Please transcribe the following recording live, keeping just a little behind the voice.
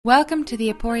Welcome to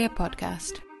the Aporia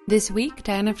podcast. This week,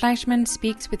 Diana Fleischman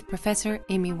speaks with Professor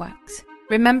Amy Wax.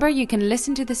 Remember, you can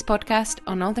listen to this podcast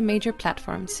on all the major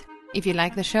platforms. If you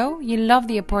like the show, you'll love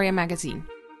the Aporia magazine.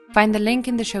 Find the link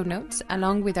in the show notes,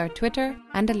 along with our Twitter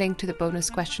and a link to the bonus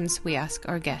questions we ask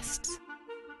our guests.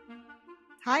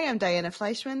 Hi, I'm Diana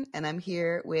Fleischman, and I'm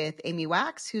here with Amy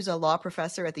Wax, who's a law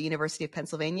professor at the University of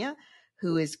Pennsylvania,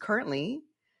 who is currently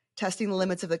testing the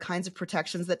limits of the kinds of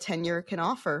protections that tenure can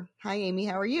offer. Hi, Amy.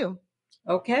 How are you?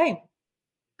 Okay.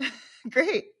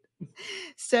 Great.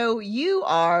 So you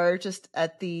are just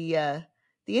at the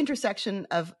intersection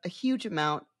of a huge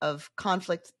amount of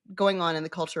conflict going on in the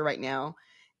culture right now.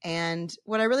 And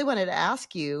what I really wanted to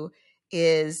ask you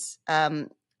is a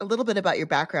little bit about your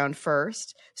background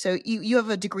first. So you have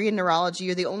a degree in neurology.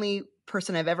 You're the only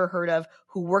person I've ever heard of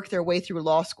who worked their way through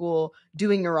law school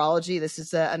doing neurology. This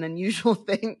is an unusual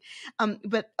thing.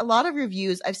 But a lot of your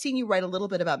views, I've seen you write a little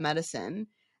bit about medicine.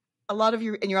 A lot of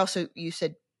your, and you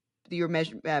said you're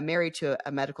married to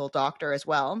a medical doctor as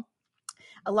well.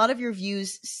 A lot of your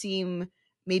views seem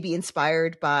maybe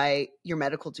inspired by your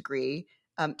medical degree.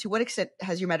 To what extent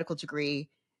has your medical degree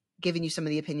given you some of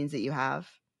the opinions that you have?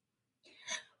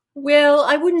 Well,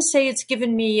 I wouldn't say it's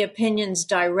given me opinions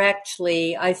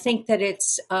directly. I think that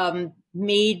it's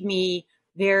made me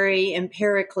very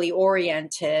empirically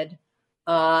oriented,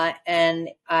 and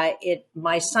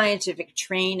my scientific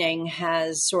training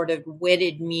has sort of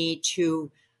wedded me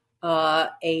to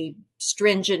a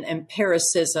stringent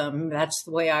empiricism. That's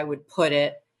the way I would put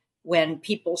it. When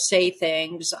people say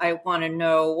things, I want to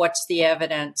know what's the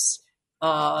evidence,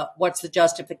 what's the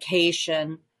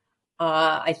justification.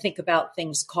 I think about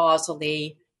things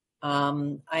causally.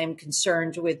 I am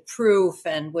concerned with proof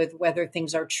and with whether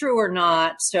things are true or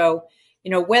not. So,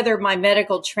 whether my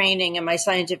medical training and my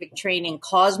scientific training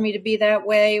caused me to be that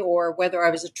way, or whether I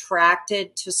was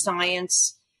attracted to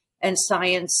science and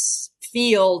science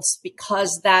fields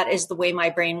because that is the way my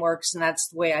brain works and that's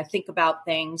the way I think about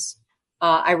things.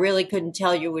 I really couldn't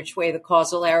tell you which way the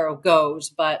causal arrow goes,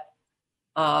 but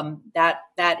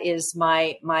that is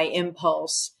my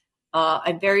impulse.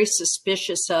 I'm very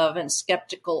suspicious of and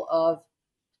skeptical of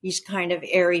these kind of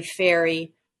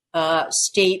airy-fairy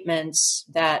statements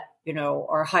that,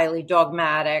 are highly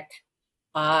dogmatic,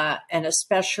 and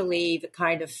especially the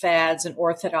kind of fads and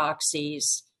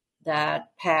orthodoxies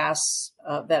that pass,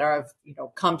 that are,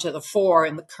 come to the fore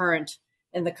in the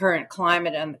current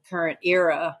climate and the current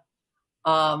era.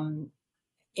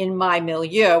 In my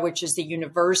milieu, which is the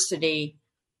university,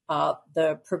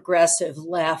 the progressive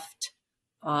left,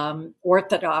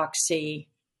 orthodoxy,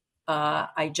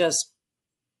 it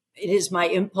is my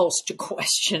impulse to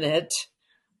question it.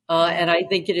 And I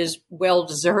think it is well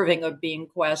deserving of being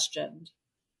questioned.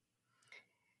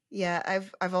 Yeah,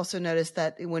 I've also noticed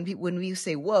that when we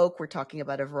say woke, we're talking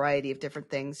about a variety of different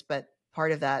things, but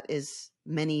part of that is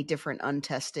many different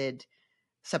untested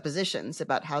suppositions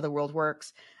about how the world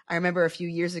works. I remember a few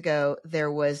years ago,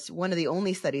 there was one of the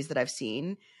only studies that I've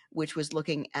seen, which was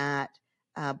looking at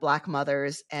Black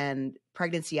mothers and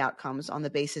pregnancy outcomes on the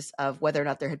basis of whether or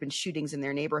not there had been shootings in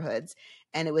their neighborhoods.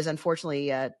 And it was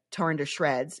unfortunately torn to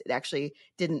shreds. It actually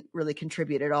didn't really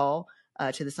contribute at all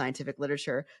to the scientific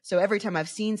literature. So every time I've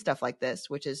seen stuff like this,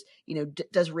 which is,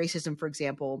 does racism, for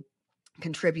example,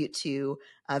 contribute to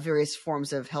various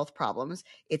forms of health problems,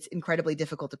 it's incredibly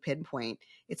difficult to pinpoint.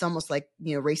 It's almost like,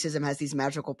 racism has these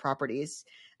magical properties.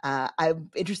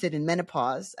 I'm interested in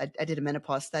menopause. I did a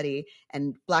menopause study,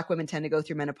 and Black women tend to go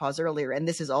through menopause earlier, and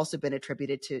this has also been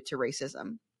attributed to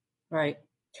racism. Right.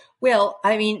 Well,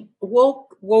 I mean, wokeness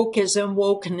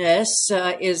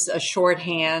is a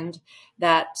shorthand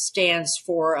that stands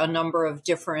for a number of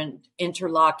different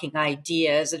interlocking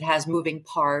ideas. It has moving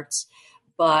parts.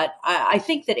 But I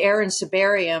think that Aaron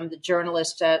Sibarium, the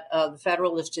journalist at The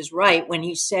Federalist, is right when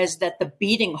he says that the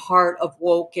beating heart of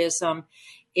wokeism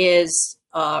is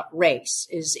race,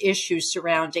 is issues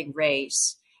surrounding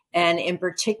race. And in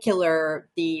particular,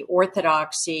 the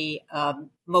orthodoxy,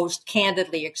 most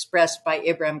candidly expressed by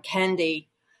Ibram Kendi,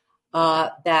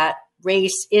 that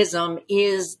racism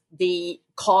is the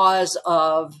cause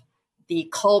of the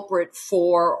culprit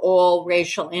for all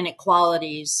racial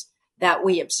inequalities that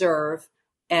we observe,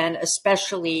 and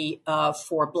especially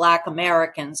for Black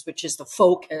Americans, which is the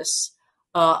focus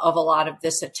of a lot of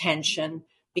this attention,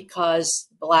 because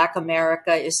Black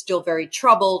America is still very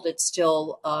troubled. It's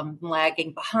still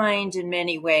lagging behind in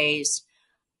many ways.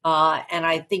 And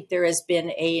I think there has been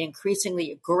an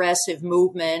increasingly aggressive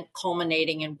movement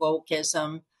culminating in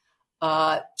wokeism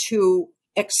to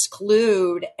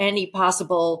exclude any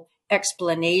possible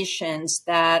explanations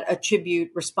that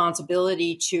attribute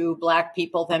responsibility to Black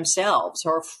people themselves,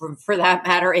 or for that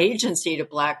matter, agency to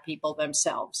Black people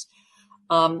themselves.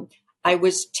 I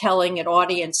was telling an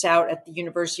audience out at the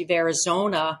University of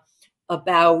Arizona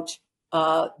about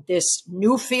this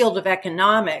new field of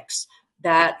economics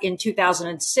that in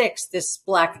 2006, this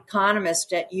Black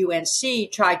economist at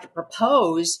UNC tried to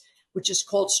propose, which is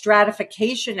called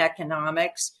stratification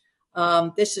economics.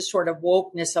 This is sort of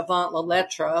wokeness avant la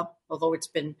lettre, although it's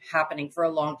been happening for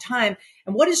a long time.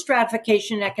 And what is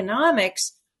stratification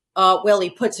economics? Well, he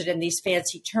puts it in these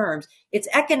fancy terms. It's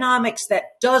economics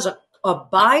that does a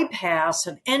bypass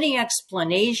of any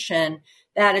explanation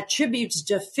that attributes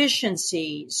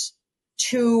deficiencies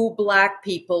to Black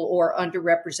people or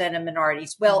underrepresented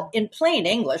minorities. Well, in plain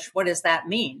English, what does that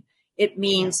mean? It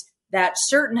means that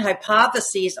certain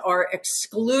hypotheses are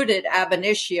excluded ab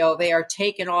initio. They are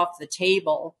taken off the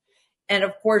table. And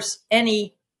of course,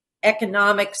 any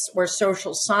economics or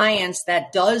social science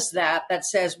that does that, that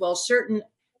says, well, certain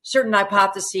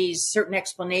hypotheses, certain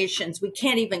explanations, we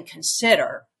can't even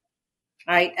consider,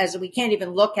 right? As we can't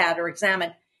even look at or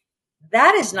examine.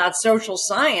 That is not social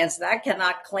science. That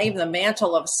cannot claim the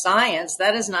mantle of science.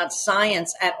 That is not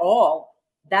science at all.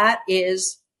 That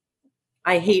is,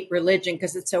 I hate religion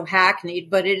because it's so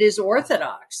hackneyed, but it is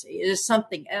orthodoxy. It is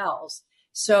something else.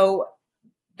 So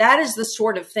that is the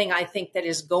sort of thing I think that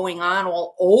is going on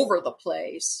all over the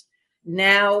place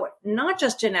now, not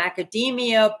just in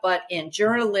academia, but in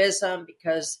journalism,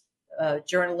 because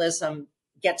journalism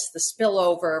gets the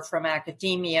spillover from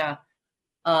academia.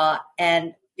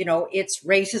 And it's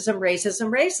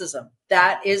racism.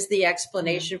 That is the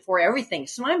explanation for everything.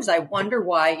 Sometimes I wonder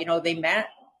why,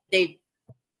 they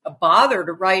bother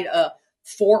to write a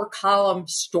 4-column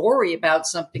story about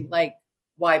something like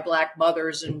why Black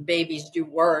mothers and babies do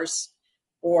worse,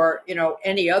 or,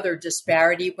 any other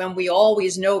disparity, when we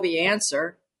always know the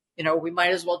answer. We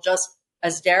might as well just,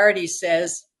 as Darity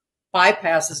says,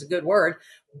 bypass is a good word,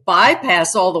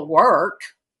 bypass all the work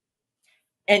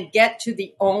and get to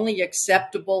the only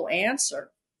acceptable answer.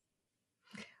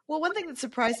 Well, one thing that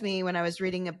surprised me when I was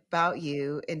reading about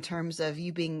you in terms of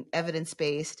you being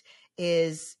evidence-based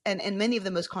is, and many of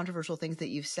the most controversial things that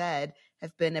you've said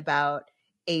have been about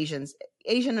Asians.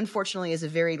 Asian, unfortunately, is a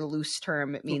very loose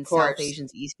term. It means South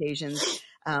Asians, East Asians,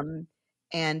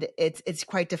 and it's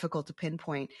quite difficult to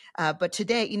pinpoint. But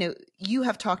today, you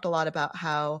have talked a lot about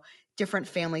how different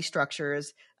family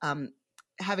structures,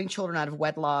 having children out of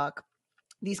wedlock,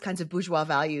 these kinds of bourgeois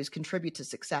values contribute to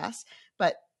success.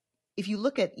 But if you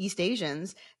look at East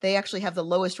Asians, they actually have the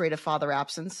lowest rate of father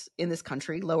absence in this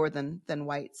country, lower than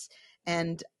whites.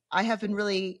 And I have been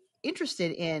really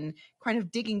interested in kind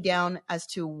of digging down as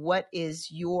to what is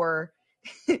your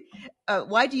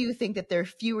why do you think that there are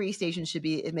fewer East Asians should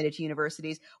be admitted to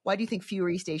universities? Why do you think fewer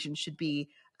East Asians should be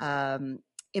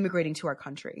immigrating to our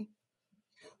country?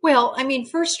 Well, I mean,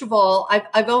 first of all,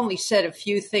 I've only said a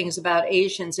few things about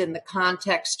Asians in the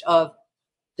context of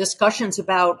discussions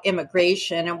about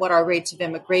immigration and what our rates of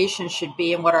immigration should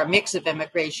be and what our mix of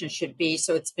immigration should be.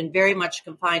 So it's been very much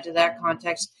confined to that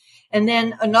context. And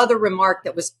then another remark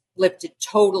that was lifted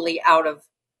totally out of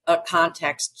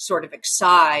context, sort of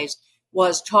excised,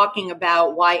 was talking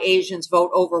about why Asians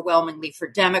vote overwhelmingly for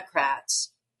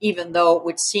Democrats, even though it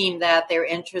would seem that their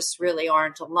interests really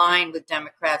aren't aligned with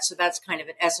Democrats. So that's kind of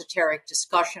an esoteric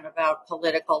discussion about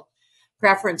political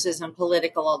preferences and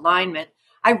political alignment.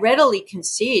 I readily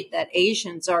concede that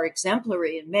Asians are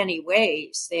exemplary in many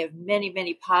ways. They have many,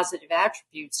 many positive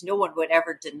attributes. No one would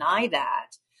ever deny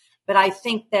that. But I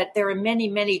think that there are many,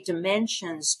 many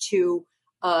dimensions to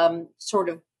sort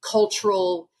of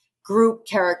cultural group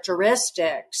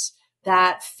characteristics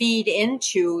that feed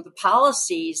into the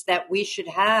policies that we should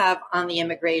have on the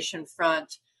immigration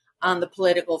front, on the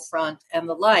political front, and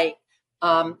the like.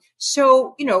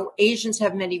 So, Asians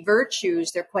have many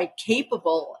virtues. They're quite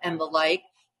capable and the like,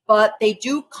 but they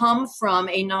do come from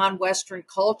a non-Western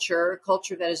culture, a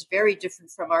culture that is very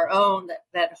different from our own,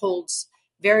 that holds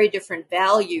very different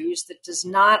values, that does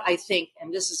not, I think,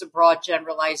 and this is a broad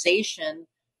generalization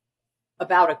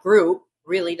about a group,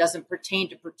 really doesn't pertain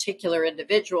to particular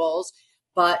individuals,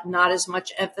 but not as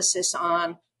much emphasis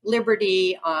on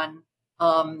liberty, on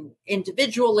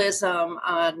individualism,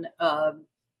 on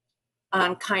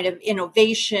kind of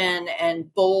innovation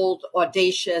and bold,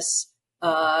 audacious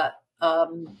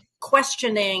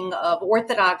questioning of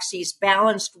orthodoxies,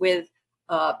 balanced with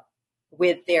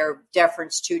their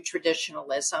deference to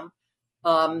traditionalism.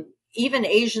 Even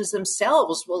Asians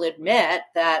themselves will admit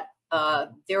that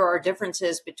there are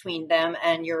differences between them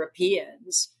and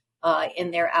Europeans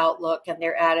in their outlook and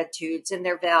their attitudes and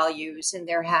their values and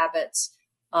their habits.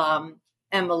 and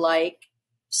the like.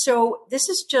 So this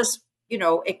is just,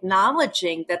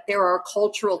 acknowledging that there are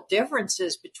cultural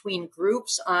differences between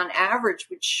groups on average,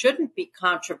 which shouldn't be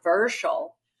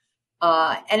controversial.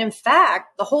 And in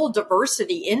fact, the whole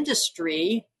diversity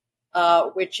industry,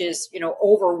 which is,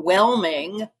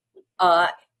 overwhelming,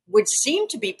 would seem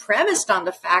to be premised on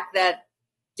the fact that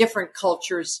different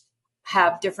cultures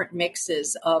have different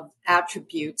mixes of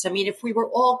attributes. I mean, if we were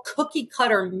all cookie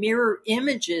cutter mirror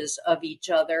images of each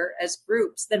other as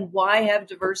groups, then why have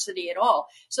diversity at all?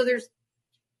 So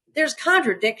there's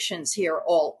contradictions here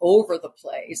all over the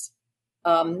place.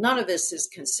 None of this is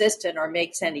consistent or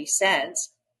makes any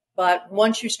sense. But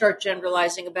once you start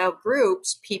generalizing about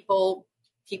groups,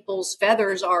 people's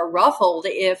feathers are ruffled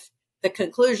if the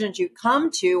conclusions you come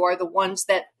to are the ones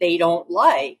that they don't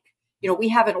like. We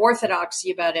have an orthodoxy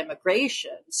about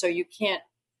immigration, so you can't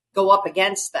go up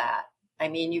against that. I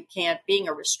mean, being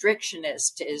a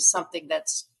restrictionist is something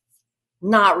that's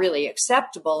not really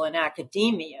acceptable in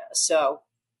academia. So,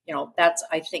 that's,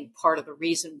 I think, part of the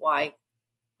reason why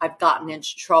I've gotten into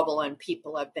trouble and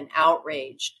people have been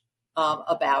outraged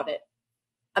about it.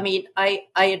 I mean, I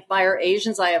admire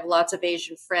Asians. I have lots of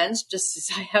Asian friends, just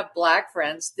as I have Black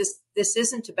friends. This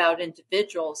isn't about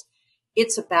individuals.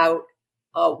 It's about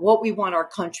what we want our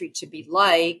country to be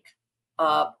like,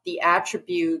 the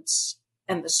attributes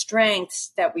and the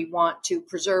strengths that we want to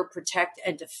preserve, protect,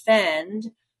 and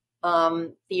defend,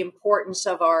 the importance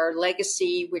of our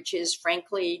legacy, which is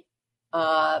frankly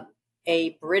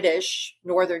a British,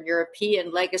 Northern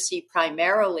European legacy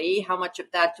primarily. How much of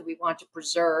that do we want to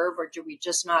preserve, or do we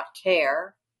just not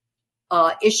care?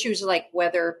 Issues like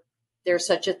whether there's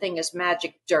such a thing as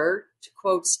magic dirt, to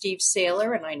quote Steve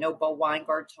Saylor, and I know Bo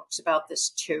Weingart talks about this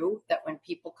too, that when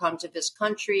people come to this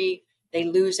country, they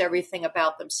lose everything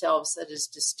about themselves that is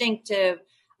distinctive.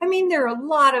 I mean, there are a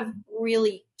lot of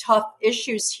really tough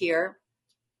issues here,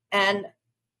 and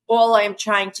all I'm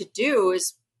trying to do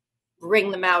is bring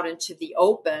them out into the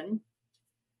open.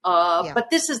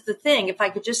 But this is the thing. If I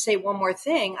could just say one more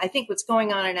thing, I think what's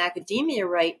going on in academia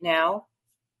right now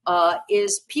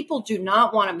is people do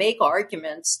not want to make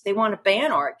arguments. They want to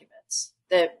ban arguments.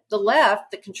 The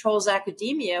left that controls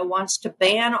academia wants to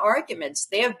ban arguments.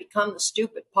 They have become the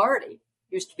stupid party.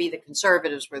 Used to be the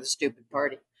conservatives were the stupid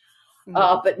party.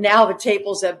 But now the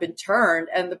tables have been turned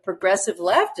and the progressive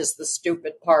left is the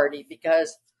stupid party,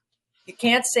 because you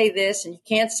can't say this and you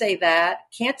can't say that,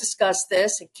 can't discuss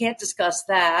this and can't discuss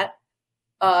that.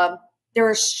 There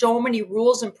are so many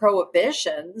rules and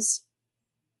prohibitions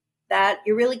that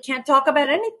you really can't talk about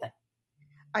anything.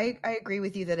 I agree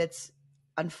with you that it's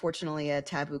unfortunately a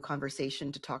taboo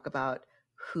conversation to talk about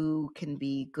who can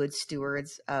be good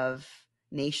stewards of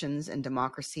nations and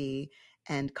democracy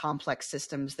and complex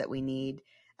systems that we need.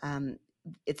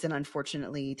 It's an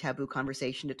unfortunately taboo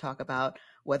conversation to talk about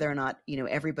whether or not,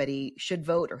 everybody should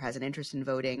vote or has an interest in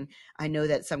voting. I know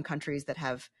that some countries that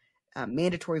have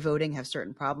mandatory voting have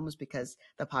certain problems because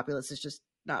the populace is just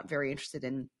not very interested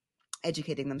in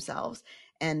educating themselves.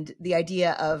 And the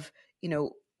idea of,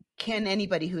 can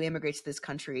anybody who immigrates to this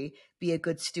country be a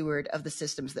good steward of the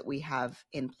systems that we have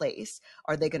in place?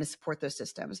 Are they going to support those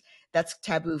systems? That's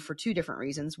taboo for two different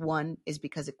reasons. One is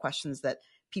because it questions that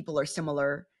people are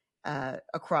similar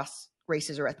across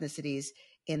races or ethnicities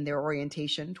in their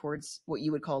orientation towards what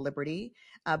you would call liberty.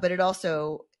 But it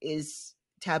also is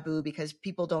taboo because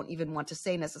people don't even want to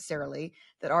say necessarily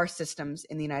that our systems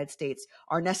in the United States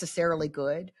are necessarily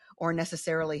good or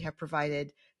necessarily have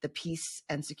provided the peace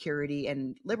and security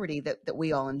and liberty that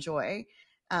we all enjoy.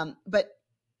 But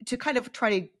to kind of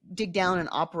try to dig down and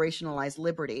operationalize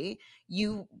liberty,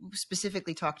 you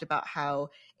specifically talked about how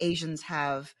Asians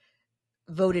have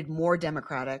voted more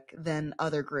Democratic than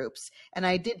other groups. And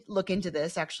I did look into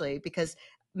this actually, because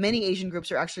many Asian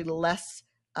groups are actually less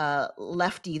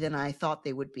lefty than I thought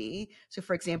they would be. So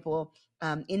for example,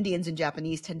 Indians and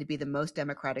Japanese tend to be the most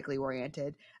democratically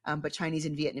oriented, but Chinese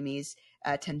and Vietnamese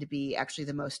tend to be actually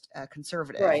the most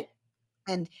conservative. Right.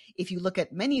 And if you look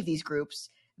at many of these groups,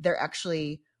 they're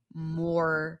actually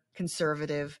more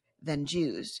conservative than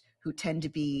Jews, who tend to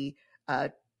be,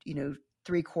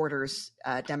 3/4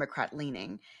 Democrat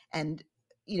leaning. And,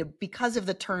 because of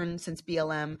the turn since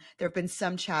BLM, there have been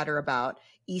some chatter about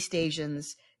East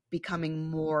Asians becoming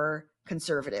more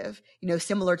conservative,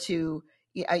 similar to,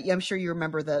 I'm sure you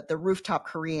remember the rooftop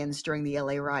Koreans during the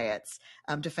LA riots,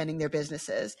 defending their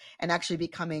businesses and actually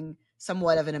becoming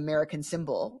somewhat of an American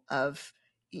symbol of,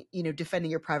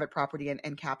 defending your private property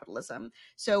and capitalism.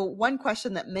 So one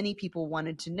question that many people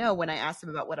wanted to know when I asked them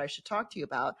about what I should talk to you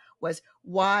about was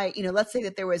why, let's say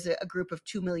that there was a group of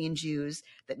 2 million Jews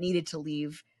that needed to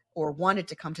leave or wanted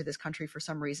to come to this country for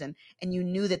some reason, and you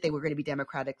knew that they were going to be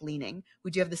democratic leaning,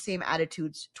 would you have the same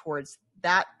attitudes towards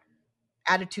that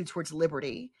attitude towards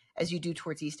liberty as you do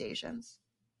towards East Asians?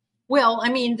 Well, I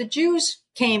mean, the Jews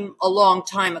came a long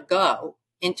time ago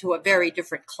into a very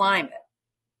different climate.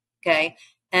 Okay.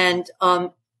 And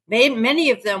many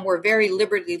of them were very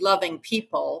liberty loving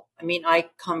people. I mean, I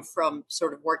come from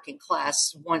sort of working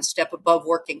class, one step above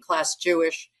working class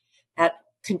Jewish at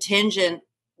contingent,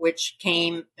 which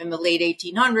came in the late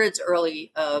 1800s,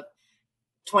 early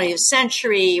 20th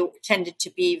century, tended to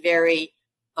be very,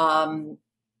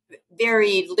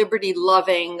 very liberty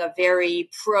loving, very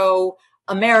pro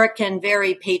American,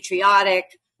 very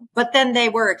patriotic. But then they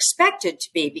were expected to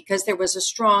be because there was a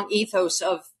strong ethos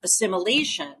of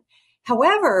assimilation.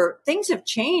 However, things have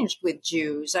changed with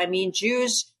Jews. I mean,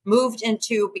 Jews moved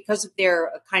into, because of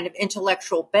their kind of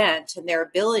intellectual bent and their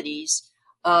abilities,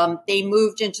 they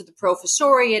moved into the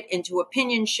professoriate, into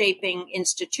opinion shaping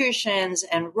institutions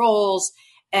and roles,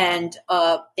 and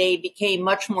they became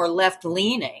much more left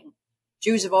leaning.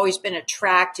 Jews have always been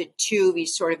attracted to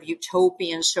these sort of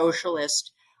utopian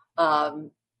socialist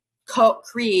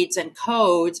creeds and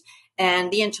codes,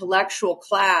 and the intellectual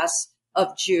class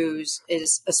of Jews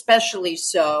is especially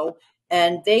so.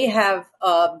 And they have,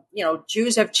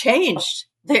 Jews have changed.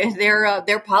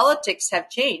 Their politics have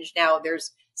changed. Now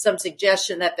there's some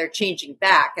suggestion that they're changing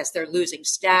back as they're losing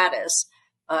status.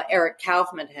 Eric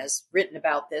Kaufman has written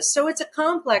about this. So it's a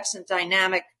complex and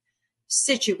dynamic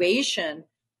situation.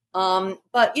 But,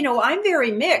 I'm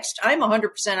very mixed. I'm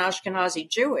 100% Ashkenazi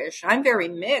Jewish. I'm very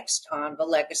mixed on the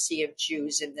legacy of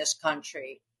Jews in this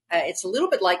country. It's a little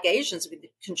bit like Asians.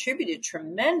 We contributed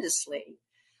tremendously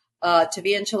to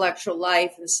the intellectual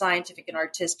life and scientific and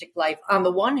artistic life on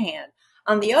the one hand.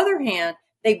 On the other hand,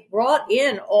 they brought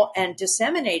in and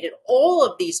disseminated all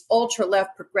of these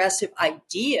ultra-left progressive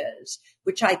ideas,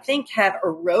 which I think have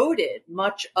eroded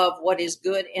much of what is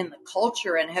good in the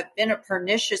culture and have been a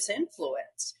pernicious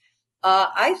influence.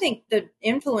 I think the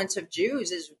influence of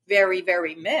Jews is very,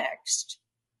 very mixed.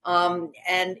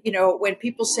 When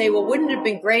people say, well, wouldn't it have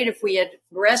been great if we had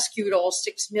rescued all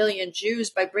 6 million Jews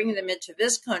by bringing them into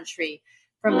this country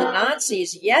from the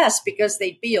Nazis? Yes, because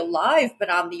they'd be alive.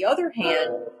 But on the other hand,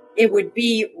 it would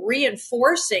be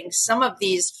reinforcing some of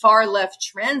these far left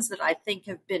trends that I think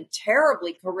have been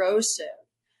terribly corrosive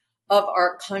of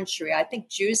our country. I think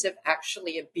Jews have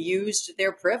actually abused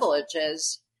their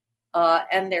privileges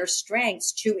and their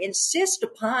strengths to insist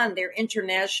upon their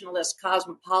internationalist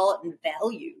cosmopolitan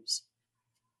values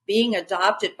being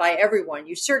adopted by everyone.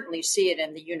 You certainly see it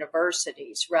in the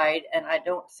universities, right? And I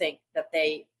don't think that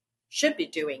they should be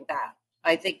doing that.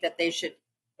 I think that they should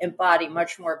embody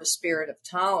much more of a spirit of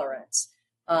tolerance.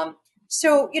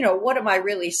 What am I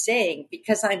really saying?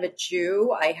 Because I'm a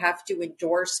Jew, I have to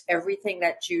endorse everything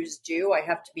that Jews do. I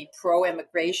have to be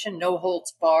pro-immigration, no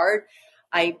holds barred.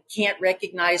 I can't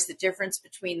recognize the difference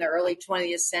between the early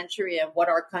 20th century and what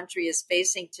our country is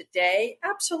facing today.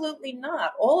 Absolutely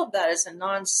not. All of that is a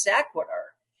non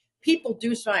sequitur. People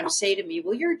do sometimes say to me,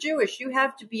 well, you're Jewish. You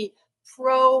have to be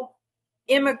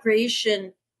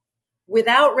pro-immigration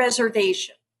without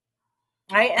reservation.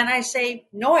 Right? And I say,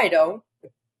 no, I don't.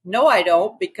 No, I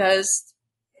don't, because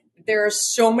there are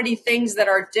so many things that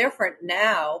are different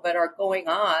now that are going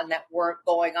on that weren't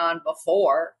going on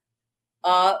before.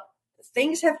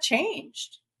 Things have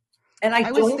changed. And I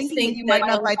don't think that you might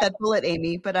not bite that bullet,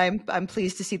 Amy, but I'm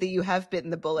pleased to see that you have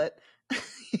bitten the bullet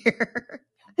here.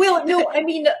 Well, no, I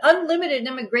mean, unlimited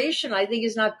immigration, I think,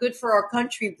 is not good for our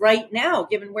country right now,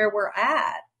 given where we're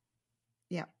at.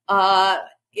 Yeah.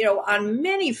 On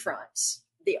many fronts,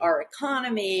 our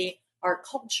economy, our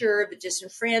culture, the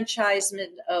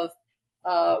disenfranchisement of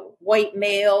white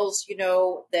males,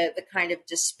 the kind of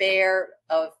despair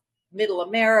of Middle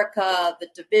America, the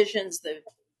divisions, the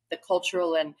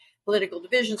cultural and political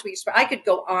divisions we experience. I could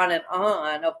go on and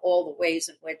on of all the ways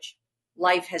in which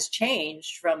life has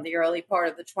changed from the early part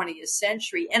of the 20th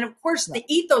century. And of course, the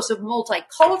ethos of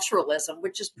multiculturalism,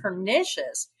 which is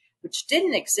pernicious, which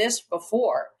didn't exist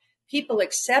before. People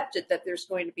accepted that there's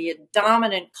going to be a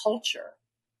dominant culture,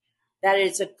 that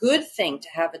it's a good thing to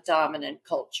have a dominant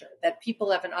culture, that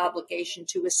people have an obligation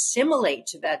to assimilate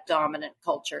to that dominant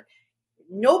culture.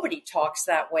 Nobody talks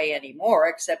that way anymore,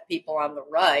 except people on the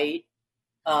right.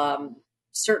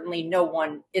 Certainly no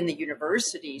one in the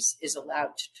universities is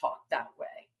allowed to talk that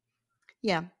way.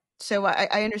 Yeah. So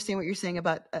I understand what you're saying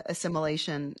about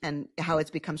assimilation and how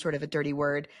it's become sort of a dirty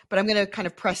word, but I'm going to kind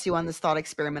of press you on this thought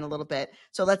experiment a little bit.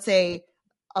 So let's say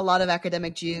a lot of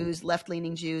academic Jews,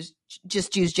 left-leaning Jews,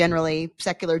 just Jews generally,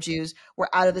 secular Jews, were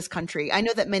out of this country. I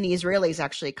know that many Israelis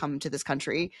actually come to this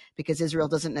country because Israel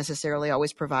doesn't necessarily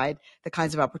always provide the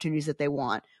kinds of opportunities that they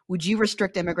want. Would you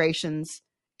restrict immigration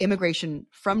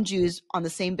from Jews on the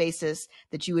same basis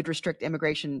that you would restrict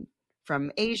immigration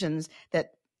from Asians,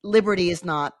 that liberty is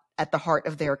not at the heart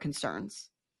of their concerns?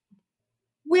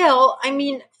 Well, I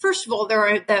mean, first of all, there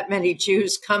aren't that many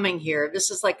Jews coming here. This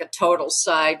is like a total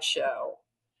sideshow.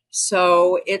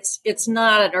 So it's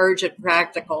not an urgent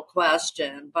practical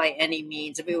question by any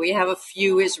means. I mean, we have a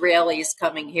few Israelis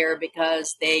coming here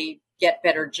because they get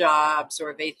better jobs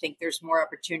or they think there's more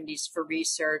opportunities for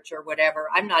research or whatever.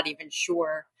 I'm not even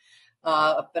sure.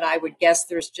 But I would guess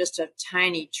there's just a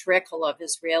tiny trickle of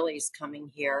Israelis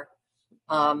coming here.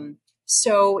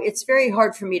 So it's very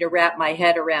hard for me to wrap my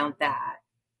head around that.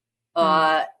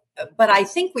 But I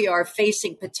think we are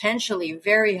facing potentially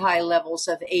very high levels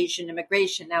of Asian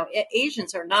immigration. Now,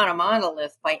 Asians are not a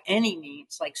monolith by any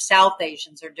means. Like South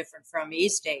Asians are different from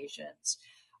East Asians,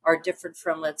 are different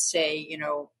from, let's say,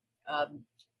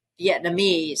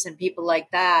 Vietnamese and people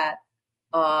like that.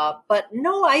 But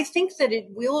no, I think that it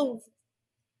will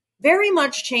very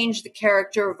much change the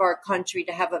character of our country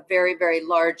to have a very, very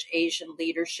large Asian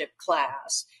leadership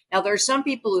class. Now, there are some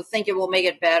people who think it will make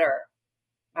it better,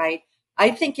 right?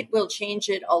 I think it will change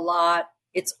it a lot.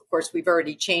 Of course, we've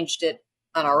already changed it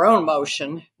on our own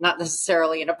motion, not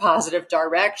necessarily in a positive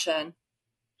direction,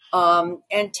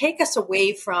 and take us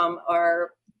away from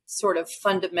our sort of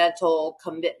fundamental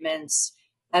commitments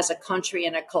as a country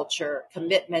and a culture,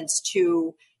 commitments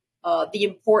to the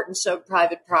importance of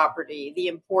private property, the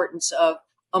importance of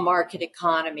a market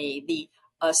economy, the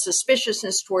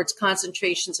suspiciousness towards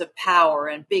concentrations of power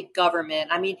and big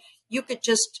government. I mean, you could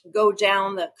just go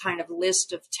down the kind of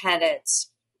list of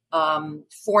tenets,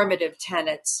 formative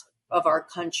tenets of our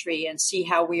country, and see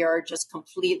how we are just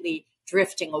completely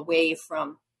drifting away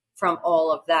from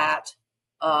all of that.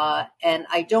 And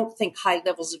I don't think high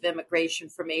levels of immigration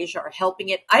from Asia are helping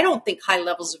it. I don't think high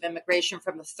levels of immigration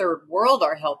from the third world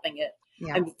are helping it.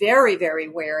 Yeah. I'm very, very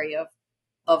wary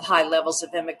of high levels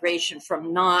of immigration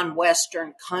from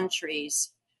non-Western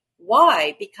countries.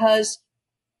 Why? Because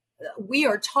we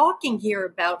are talking here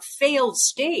about failed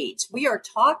states. We are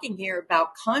talking here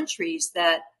about countries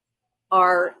that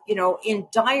are, in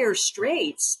dire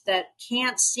straits, that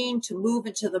can't seem to move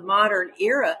into the modern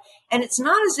era. And it's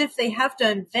not as if they have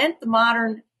to invent the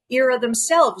modern era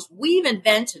themselves. We've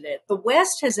invented it. The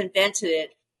West has invented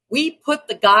it. We put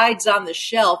the guides on the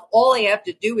shelf. All they have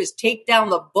to do is take down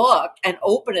the book and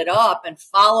open it up and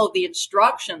follow the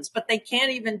instructions, but they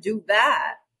can't even do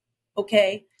that.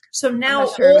 Okay. So now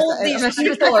all of these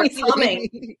people are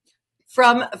coming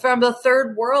from the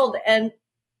third world. And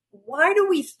why do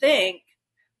we think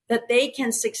that they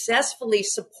can successfully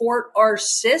support our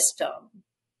system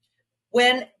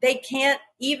when they can't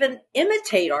even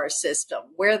imitate our system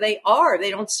where they are?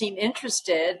 They don't seem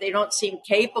interested. They don't seem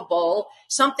capable.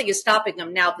 Something is stopping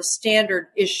them. Now, the standard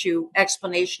issue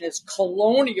explanation is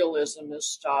colonialism is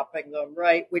stopping them,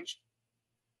 right? Which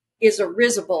is a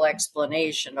risible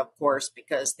explanation, of course,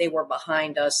 because they were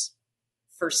behind us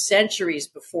for centuries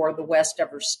before the West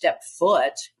ever stepped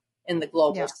foot in the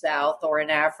global South or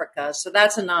in Africa. So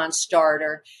that's a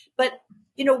non-starter. But,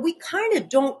 we kind of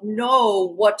don't know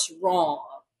what's wrong.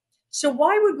 So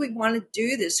why would we want to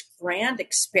do this grand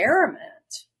experiment?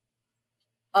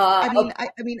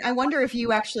 I wonder if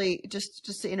you actually,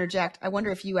 just to interject, I wonder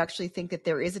if you actually think that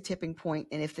there is a tipping point,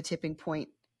 and if the tipping point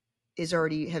is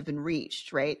already have been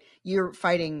reached, right? You're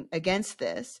fighting against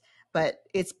this, but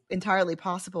it's entirely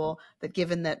possible that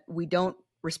given that we don't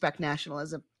respect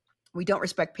nationalism, we don't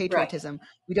respect patriotism, right,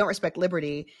 we don't respect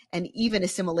liberty, and even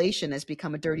assimilation has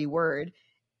become a dirty word,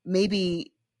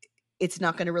 maybe it's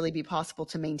not going to really be possible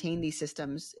to maintain these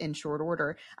systems in short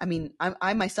order. I mean,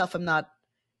 I myself am not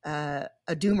a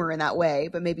doomer in that way,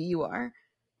 but maybe you are.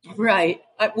 Right.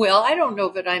 Well, I don't know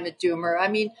that I'm a doomer. I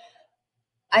mean,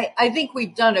 I think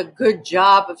we've done a good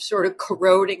job of sort of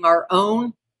corroding our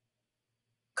own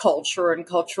culture and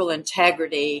cultural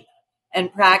integrity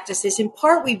and practices. In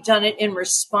part, we've done it in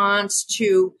response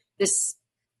to this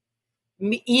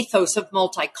ethos of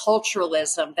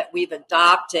multiculturalism that we've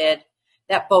adopted,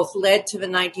 that both led to the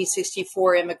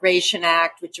 1964 Immigration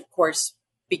Act, which of course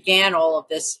began all of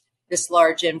this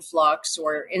large influx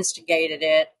or instigated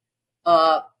it,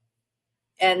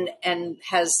 and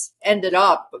has ended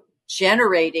up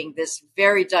generating this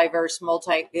very diverse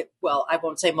I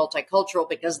won't say multicultural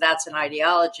because that's an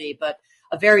ideology, but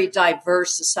a very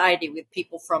diverse society with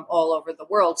people from all over the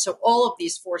world. So all of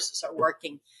these forces are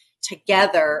working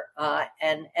together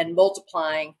and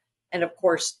multiplying. And of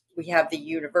course, we have the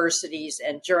universities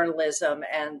and journalism,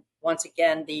 and once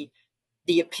again, the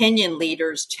opinion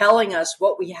leaders telling us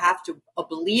what we have to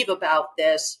believe about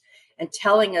this, and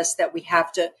telling us that we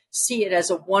have to see it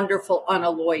as a wonderful,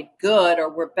 unalloyed good, or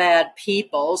we're bad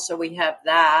people. So we have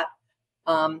that.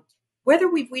 Whether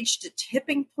we've reached a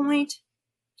tipping point,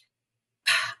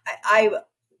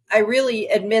 I really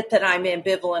admit that I'm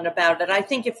ambivalent about it. I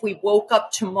think if we woke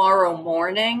up tomorrow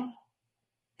morning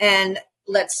and,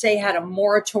 let's say, had a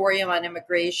moratorium on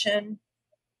immigration,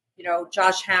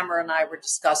 Josh Hammer and I were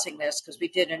discussing this because we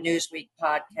did a Newsweek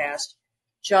podcast,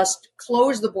 just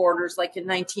close the borders like in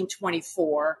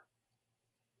 1924,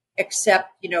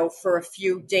 except, for a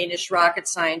few Danish rocket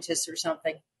scientists or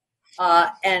something.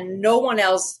 And no one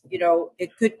else,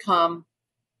 it could come.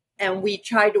 And we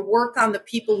tried to work on the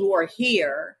people who are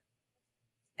here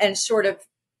and sort of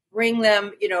bring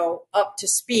them, up to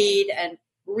speed and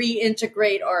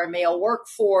reintegrate our male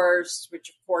workforce, which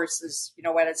of course is,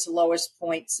 at its lowest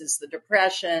points is the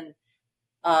Depression,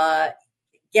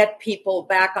 get people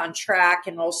back on track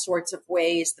in all sorts of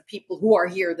ways. The people who are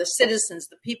here, the citizens,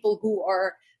 the people who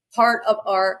are part of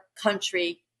our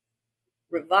country,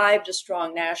 revived a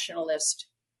strong nationalist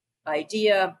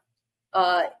idea,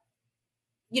 that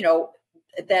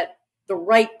the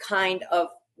right kind of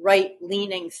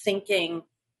right-leaning thinking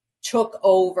took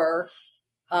over,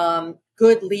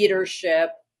 good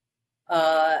leadership,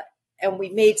 and we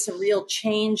made some real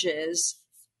changes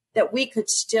that we could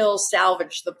still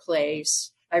salvage the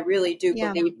place. I really do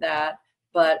believe that.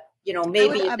 But,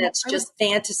 maybe that's just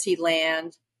fantasy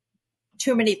land.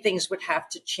 Too many things would have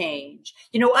to change.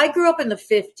 I grew up in the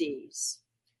 50s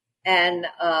and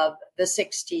the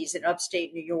 60s in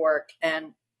upstate New York.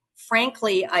 And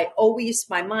frankly,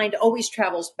 my mind always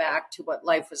travels back to what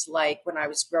life was like when I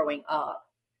was growing up.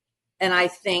 And I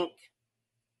think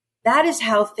that is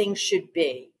how things should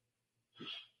be.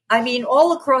 I mean,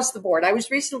 all across the board. I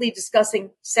was recently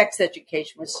discussing sex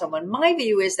education with someone. My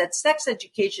view is that sex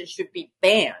education should be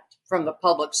banned from the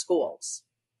public schools.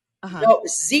 No,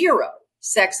 zero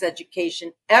sex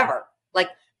education ever. Like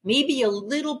maybe a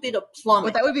little bit of plumbing.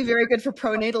 Well, that would be very good for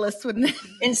pronatalists, wouldn't it?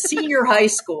 In senior high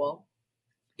school.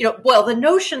 The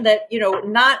notion that,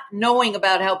 not knowing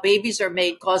about how babies are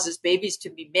made causes babies to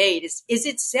be made is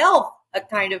itself a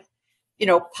kind of,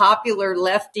 popular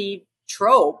lefty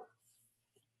trope.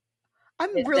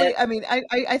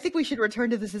 I think we should return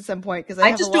to this at some point because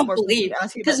I just don't believe,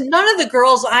 because none of the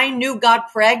girls I knew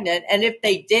got pregnant. And if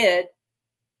they did,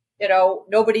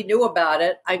 nobody knew about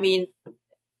it. I mean,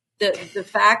 the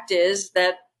fact is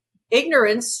that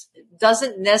ignorance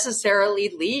doesn't necessarily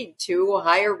lead to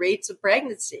higher rates of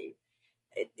pregnancy.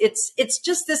 It's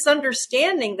just this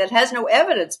understanding that has no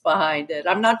evidence behind it.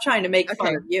 I'm not trying to make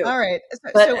fun of you. All right.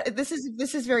 So this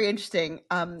is very interesting.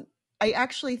 I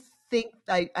actually think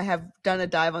I have done a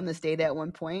dive on this data at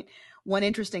one point. One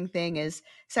interesting thing is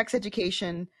sex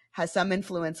education has some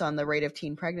influence on the rate of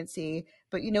teen pregnancy,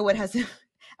 but what has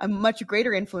a much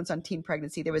greater influence on teen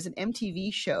pregnancy? There was an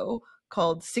MTV show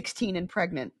called 16 and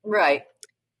Pregnant. Right.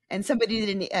 And somebody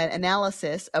did an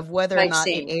analysis of whether or not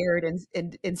it aired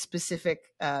in specific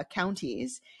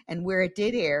counties, and where it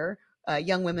did air,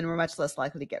 young women were much less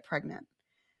likely to get pregnant.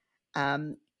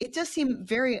 It just seemed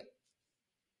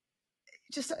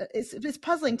it's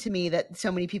puzzling to me that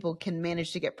so many people can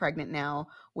manage to get pregnant now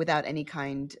without any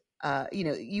kind.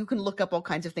 You can look up all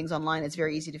kinds of things online. It's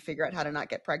very easy to figure out how to not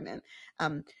get pregnant.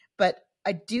 But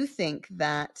I do think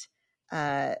that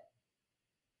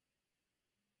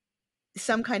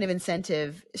some kind of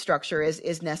incentive structure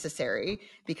is necessary,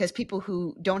 because people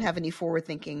who don't have any forward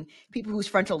thinking, people whose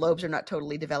frontal lobes are not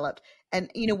totally developed. And,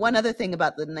 one other thing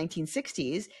about the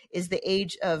 1960s is the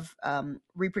age of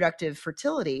reproductive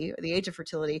fertility, or the age of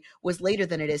fertility, was later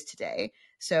than it is today.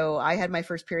 So I had my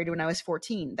first period when I was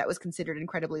 14. That was considered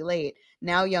incredibly late.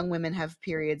 Now young women have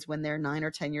periods when they're 9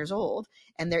 or 10 years old,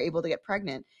 and they're able to get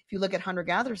pregnant. If you look at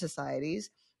hunter-gatherer societies,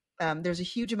 there's a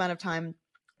huge amount of time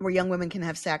where young women can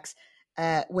have sex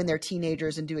when they're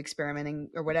teenagers and do experimenting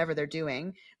or whatever they're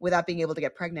doing without being able to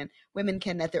get pregnant. Women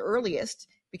can, at the earliest,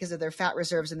 because of their fat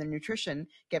reserves and their nutrition,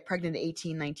 get pregnant at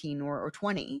 18, 19, or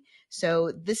 20.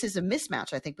 So this is a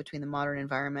mismatch, I think, between the modern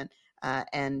environment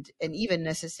and even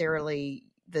necessarily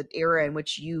the era in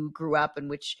which you grew up, in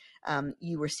which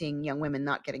you were seeing young women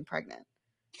not getting pregnant.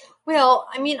 Well,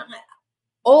 I mean,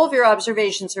 all of your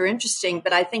observations are interesting,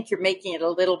 but I think you're making it a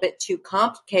little bit too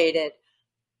complicated.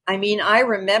 I mean, I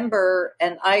remember,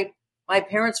 and my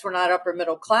parents were not upper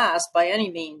middle class by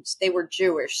any means. They were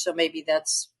Jewish, so maybe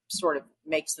that's sort of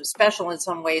makes them special in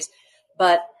some ways.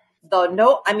 But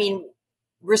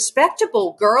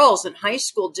respectable girls in high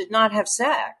school did not have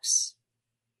sex.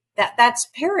 that's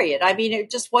period. I mean,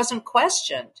 it just wasn't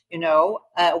questioned.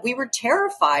 We were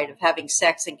terrified of having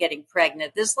sex and getting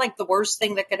pregnant. This is like the worst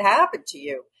thing that could happen to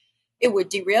you. It would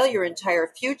derail your entire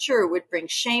future. It would bring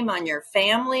shame on your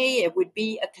family. It would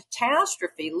be a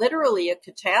catastrophe, literally a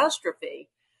catastrophe.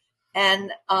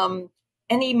 And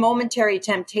any momentary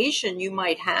temptation you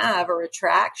might have or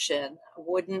attraction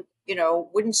wouldn't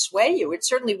sway you. It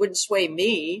certainly wouldn't sway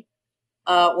me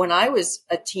when I was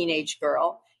a teenage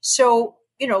girl. So,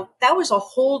 that was a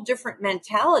whole different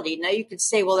mentality. Now you could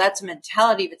say, well, that's a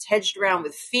mentality that's hedged around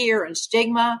with fear and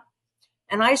stigma.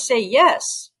 And I say,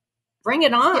 yes, bring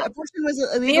it on. Yeah, abortion was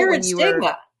illegal fear when and you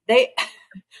stigma. were.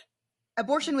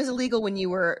 Abortion was illegal when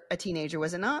you were a teenager,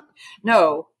 was it not?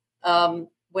 No.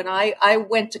 When I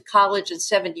went to college in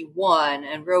 1971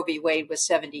 and Roe v. Wade was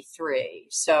 1973.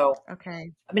 So,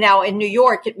 okay. I mean, now in New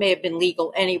York, it may have been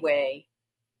legal anyway,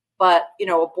 but,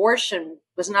 abortion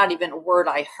was not even a word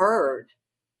I heard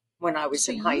when I was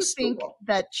in high school. So you think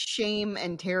that shame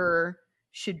and terror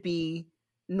should be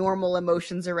normal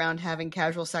emotions around having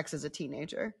casual sex as a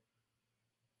teenager?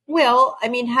 Well, I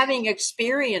mean, having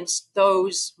experienced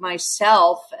those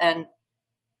myself and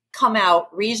come out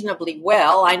reasonably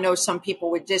well, I know some people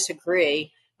would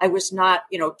disagree. I was not,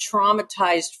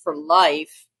 traumatized for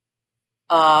life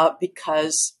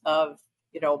because of,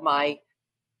 my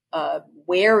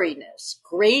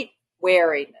great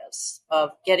wariness of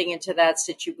getting into that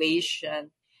situation.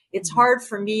 It's hard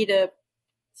for me to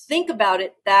think about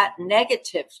it that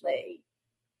negatively.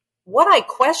 What I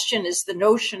question is the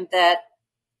notion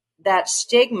that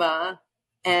stigma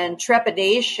and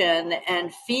trepidation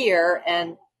and fear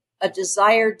and a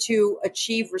desire to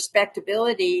achieve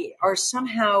respectability are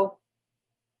somehow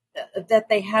that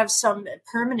they have some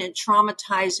permanent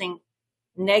traumatizing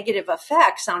negative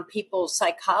effects on people's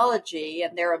psychology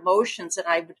and their emotions. And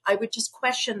I would just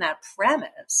question that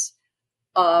premise.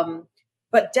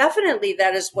 But definitely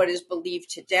that is what is believed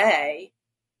today,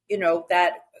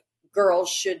 that girls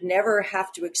should never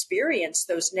have to experience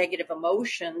those negative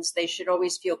emotions. They should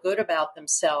always feel good about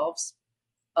themselves.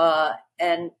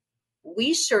 And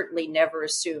we certainly never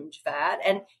assumed that.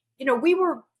 And, we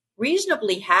were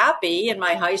reasonably happy in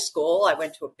my high school. I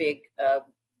went to a big,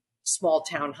 small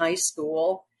town high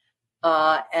school,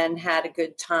 and had a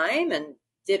good time and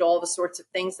did all the sorts of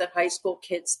things that high school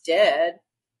kids did.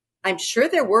 I'm sure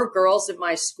there were girls in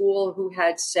my school who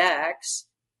had sex.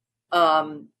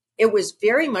 It was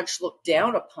very much looked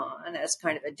down upon as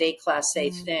kind of a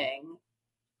déclassé thing.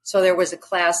 So there was a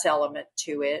class element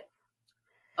to it.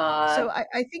 So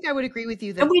I think I would agree with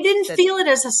you that. And we didn't feel it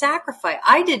as a sacrifice.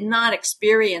 I did not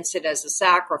experience it as a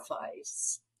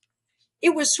sacrifice.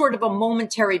 It was sort of a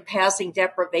momentary passing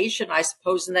deprivation, I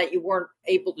suppose, in that you weren't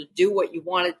able to do what you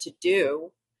wanted to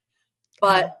do.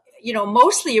 But,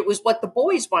 mostly it was what the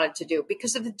boys wanted to do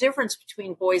because of the difference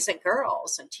between boys and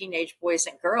girls and teenage boys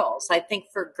and girls. I think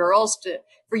for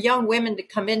young women to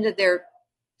come into their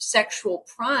sexual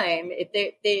prime,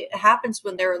 it happens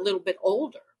when they're a little bit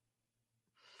older.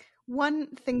 One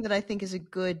thing that I think is a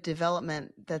good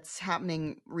development that's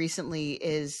happening recently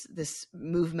is this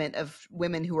movement of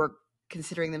women who are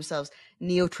considering themselves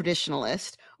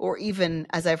neo-traditionalist, or even,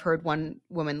 as I've heard one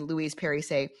woman, Louise Perry,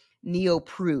 say,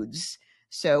 neo-prudes.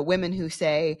 So women who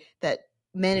say that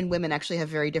men and women actually have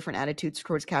very different attitudes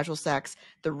towards casual sex.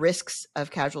 The risks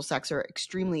of casual sex are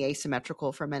extremely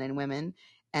asymmetrical for men and women,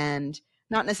 and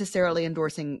not necessarily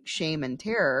endorsing shame and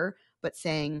terror, but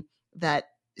saying that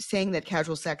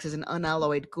casual sex is an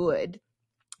unalloyed good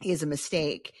is a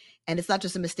mistake. And it's not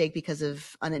just a mistake because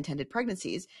of unintended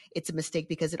pregnancies. It's a mistake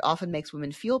because it often makes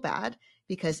women feel bad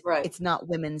because it's not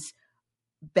women's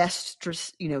best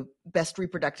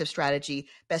reproductive strategy,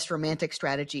 best romantic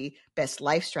strategy, best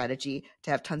life strategy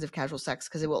to have tons of casual sex,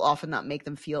 because it will often not make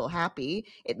them feel happy.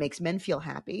 It makes men feel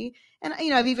happy. And,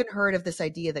 I've even heard of this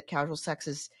idea that casual sex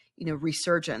is,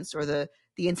 resurgence, or the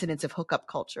incidence of hookup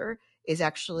culture is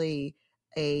actually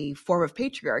a form of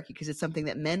patriarchy because it's something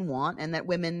that men want and that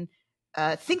women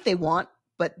think they want,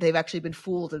 but they've actually been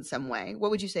fooled in some way. What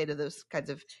would you say to those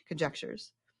kinds of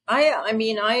conjectures? I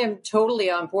mean, I am totally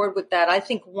on board with that. I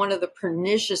think one of the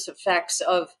pernicious effects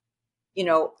of,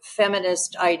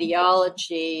 feminist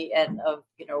ideology and of,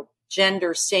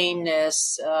 gender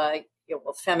sameness,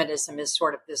 feminism is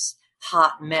sort of this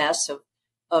hot mess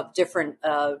of different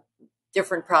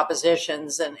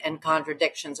propositions and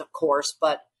contradictions, of course.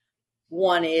 But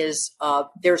one is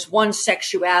there's one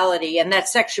sexuality, and that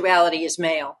sexuality is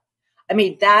male. I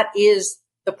mean, that is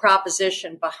the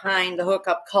proposition behind the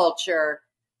hookup culture,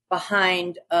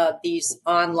 behind these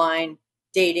online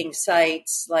dating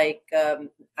sites like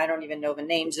I don't even know the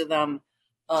names of them.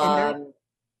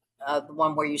 the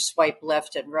one where you swipe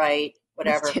left and right, That's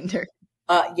whatever. Tinder.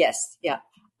 Yes, yeah.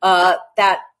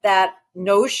 That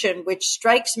notion, which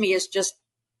strikes me as just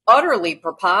utterly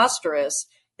preposterous.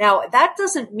 Now, that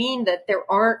doesn't mean that there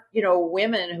aren't,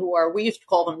 women who are, we used to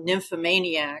call them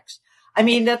nymphomaniacs. I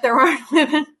mean, that there aren't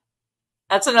women,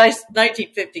 that's a nice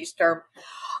 1950s term,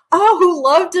 who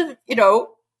love to,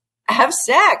 have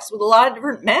sex with a lot of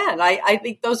different men. I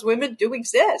think those women do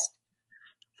exist.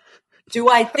 Do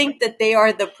I think that they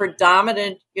are the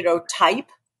predominant, type?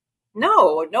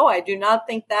 No, I do not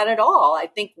think that at all. I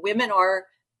think women are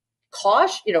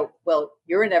cautious, well,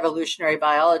 you're an evolutionary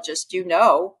biologist,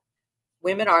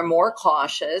 women are more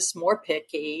cautious, more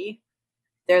picky.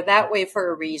 They're that way for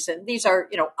a reason. These are,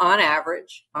 on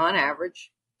average,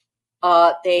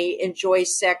 they enjoy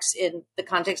sex in the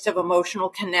context of emotional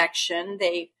connection.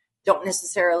 They don't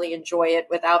necessarily enjoy it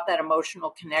without that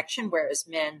emotional connection, whereas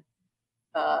men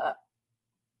are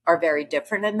very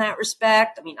different in that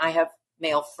respect. I mean, I have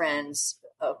male friends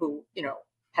who,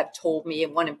 have told me,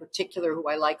 and one in particular who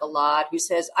I like a lot, who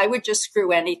says, I would just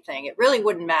screw anything. It really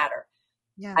wouldn't matter.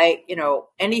 Yeah.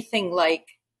 Anything like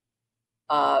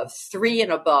 3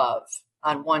 and above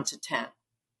on 1 to 10.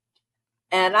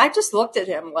 And I just looked at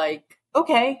him like,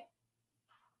 okay.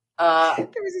 There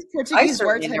was this I Portuguese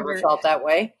certainly bartender never felt that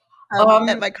way.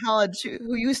 at my college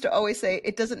who used to always say,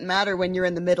 it doesn't matter when you're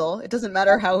in the middle. It doesn't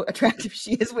matter how attractive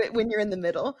she is when you're in the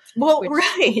middle. Well,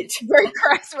 right. Very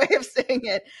crass way of saying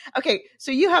it. Okay,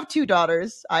 so you have 2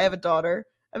 daughters. I have a daughter.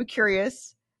 I'm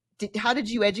curious. How did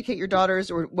you educate your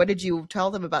daughters, or what did you tell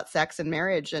them about sex and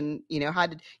marriage? And, how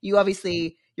did you,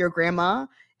 obviously you're a grandma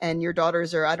and your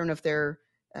daughters are, I don't know if they're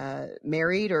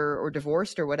married or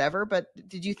divorced or whatever, but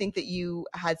did you think that you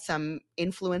had some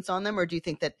influence on them, or do you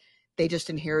think that they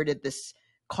just inherited this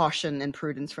caution and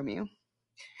prudence from you?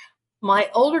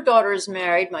 My older daughter is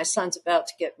married. My son's about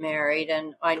to get married,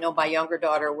 and I know my younger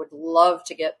daughter would love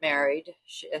to get married.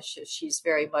 She's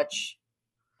very much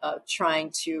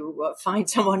trying to find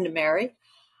someone to marry.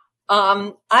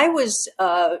 I was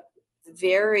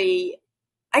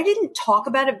I didn't talk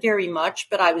about it very much,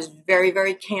 but I was very,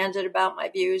 very candid about my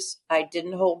views. I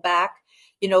didn't hold back.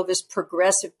 This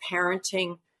progressive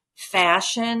parenting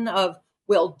fashion of,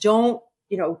 well, don't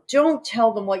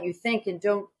tell them what you think, and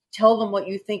don't tell them what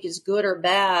you think is good or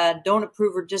bad. Don't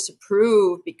approve or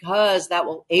disapprove, because that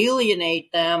will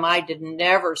alienate them. I did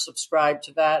never subscribe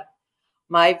to that.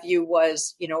 My view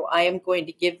was, I am going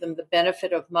to give them the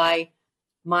benefit of my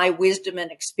wisdom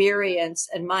and experience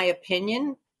and my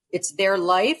opinion. It's their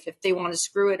life. If they want to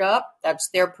screw it up, that's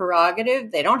their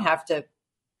prerogative. They don't have to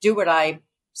do what I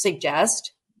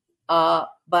suggest, but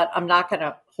I'm not going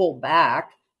to hold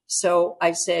back. So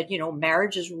I said,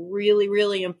 marriage is really,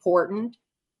 really important.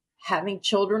 Having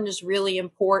children is really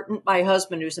important. My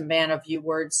husband, who's a man of few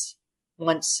words,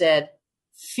 once said,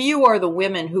 few are the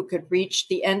women who could reach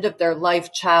the end of their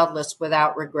life childless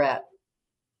without regret.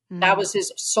 That was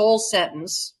his sole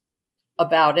sentence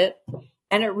about it.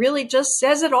 And it really just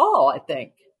says it all, I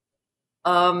think.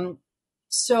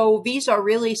 So these are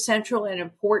really central and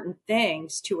important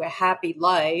things to a happy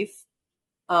life.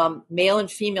 Male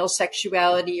and female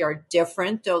sexuality are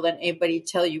different. Don't let anybody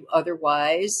tell you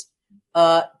otherwise.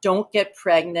 Don't get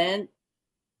pregnant.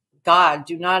 God,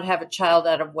 do not have a child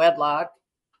out of wedlock.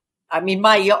 I mean,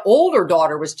 my older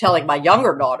daughter was telling my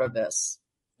younger daughter this.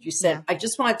 She said, yeah. I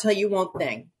just want to tell you one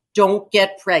thing. Don't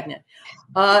get pregnant.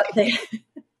 So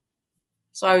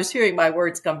I was hearing my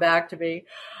words come back to me.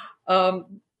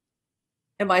 And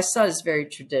my son is very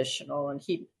traditional, and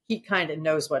he kind of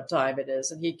knows what time it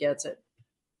is, and he gets it.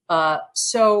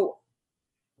 So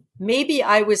maybe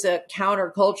I was a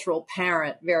countercultural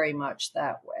parent very much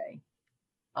that way,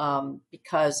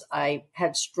 because I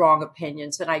had strong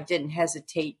opinions and I didn't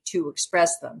hesitate to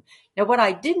express them. Now, what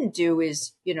I didn't do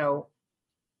is,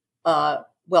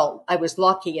 well, I was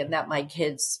lucky in that my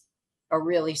kids are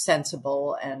really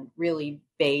sensible and really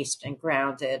based and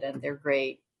grounded, and they're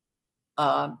great.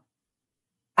 I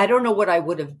don't know what I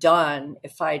would have done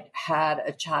if I'd had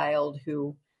a child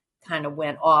who kind of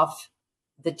went off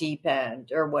the deep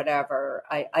end or whatever.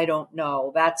 I don't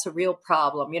know. That's a real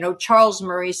problem. Charles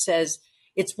Murray says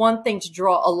it's one thing to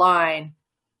draw a line.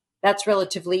 That's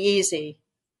relatively easy.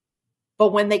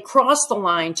 But when they cross the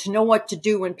line, to know what to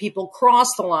do when people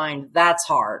cross the line, that's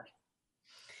hard.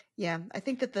 Yeah, I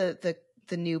think that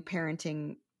the new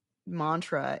parenting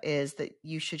mantra is that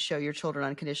you should show your children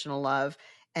unconditional love,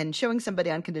 and showing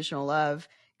somebody unconditional love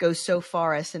goes so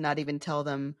far as to not even tell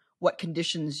them what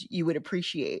conditions you would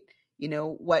appreciate,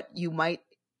 what you might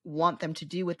want them to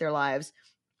do with their lives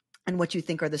and what you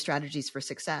think are the strategies for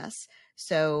success.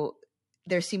 So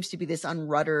there seems to be this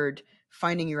unruddered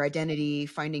finding your identity,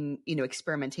 finding,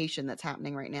 experimentation that's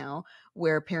happening right now,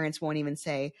 where parents won't even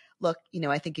say, look,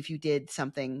 I think if you did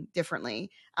something differently.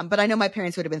 But I know my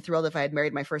parents would have been thrilled if I had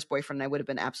married my first boyfriend, and I would have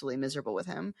been absolutely miserable with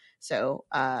him. So,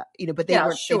 but Yeah, they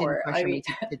didn't sure. I pressure mean, me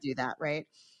to do that. Right.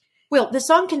 well, this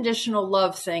unconditional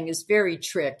love thing is very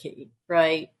tricky,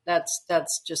 right?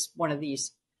 That's just one of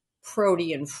these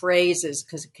protean phrases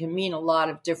because it can mean a lot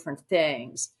of different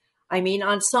things. I mean,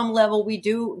 on some level, we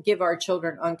do give our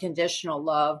children unconditional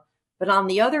love, but on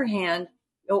the other hand,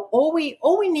 all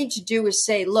we need to do is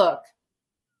say, look,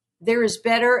 there is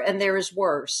better and there is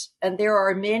worse, and there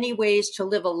are many ways to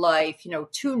live a life.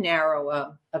 Too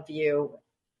narrow a view,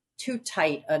 too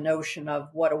tight a notion of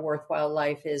what a worthwhile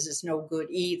life is no good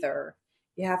either.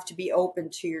 You have to be open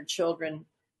to your children,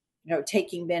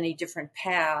 taking many different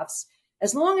paths,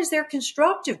 as long as they're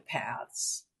constructive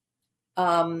paths.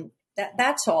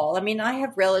 That's all. I mean, I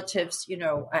have relatives,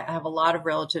 I have a lot of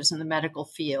relatives in the medical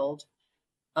field,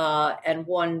 and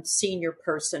one senior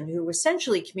person who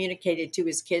essentially communicated to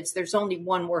his kids, there's only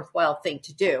one worthwhile thing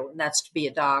to do, and that's to be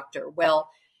a doctor. Well,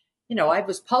 I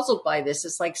was puzzled by this.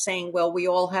 It's like saying, well, we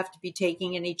all have to be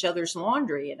taking in each other's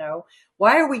laundry.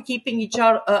 Why are we keeping each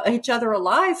other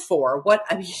alive for? What,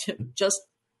 I mean, just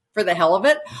for the hell of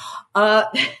it?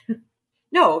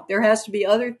 No, there has to be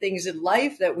other things in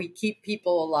life that we keep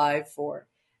people alive for.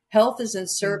 Health is in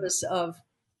service of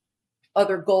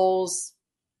other goals,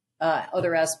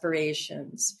 other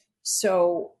aspirations.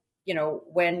 So,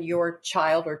 when your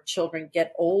child or children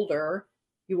get older,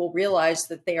 you will realize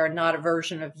that they are not a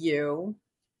version of you,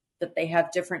 that they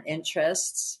have different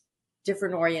interests,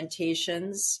 different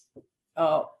orientations.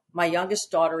 My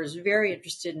youngest daughter is very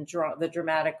interested in the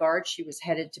dramatic arts. She was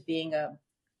headed to being a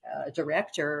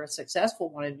director, a successful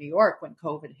one in New York when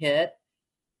COVID hit.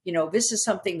 This is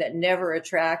something that never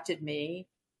attracted me,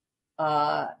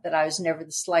 that I was never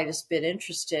the slightest bit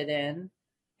interested in.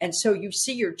 And so you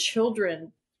see your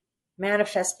children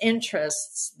manifest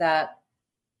interests that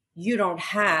you don't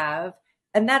have.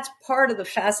 And that's part of the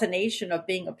fascination of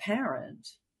being a parent.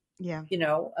 Yeah.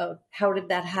 Of how did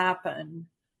that happen?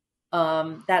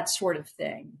 That sort of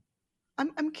thing.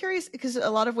 I'm curious because a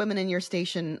lot of women in your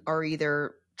station are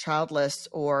either childless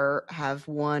or have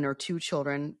one or two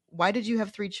children. Why did you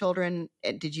have three children?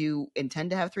 Did you intend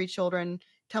to have three children?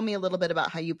 Tell me a little bit about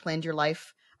how you planned your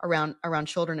life around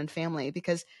children and family,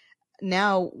 because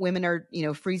now women are,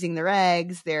 freezing their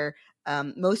eggs. They're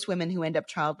most women who end up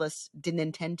childless didn't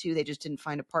intend to. They just didn't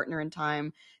find a partner in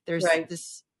time. There's right.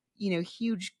 this,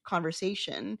 huge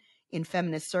conversation in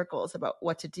feminist circles about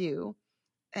what to do.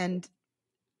 And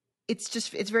it's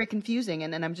very confusing.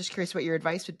 And I'm just curious what your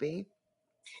advice would be.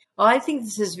 Well, I think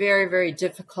this is very, very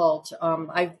difficult.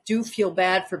 I do feel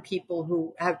bad for people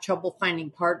who have trouble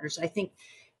finding partners. I think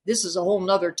this is a whole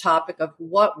nother topic of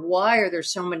why are there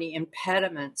so many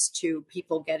impediments to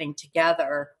people getting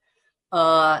together?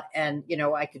 And,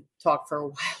 I could talk for a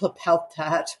while about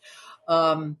that.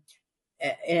 And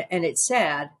it's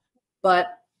sad, but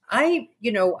I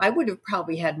would have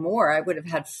probably had more. I would have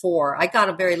had 4. I got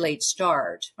a very late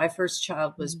start. My first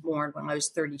child was born when I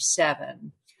was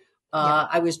 37.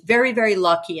 I was very, very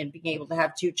lucky in being able to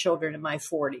have 2 children in my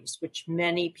 40s, which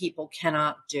many people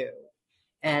cannot do.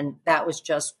 And that was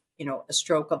just, a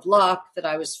stroke of luck that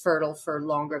I was fertile for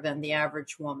longer than the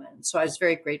average woman. So I was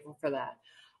very grateful for that.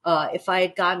 If I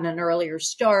had gotten an earlier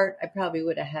start, I probably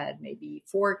would have had maybe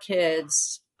 4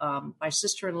 kids. My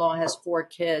sister-in-law has 4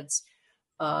 kids.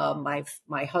 My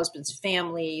husband's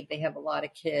family, they have a lot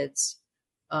of kids.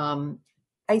 I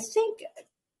think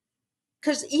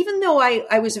because even though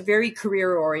I was a very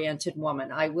career-oriented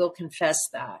woman, I will confess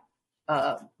that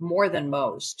more than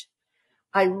most,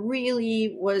 I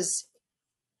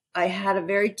had a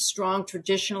very strong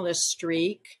traditionalist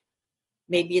streak.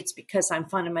 Maybe it's because I'm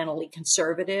fundamentally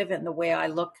conservative in the way I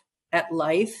look at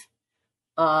life.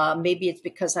 Maybe it's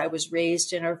because I was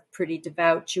raised in a pretty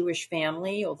devout Jewish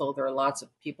family, although there are lots of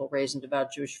people raised in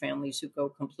devout Jewish families who go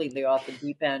completely off the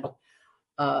deep end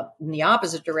in the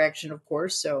opposite direction, of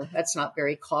course. So that's not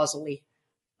very causally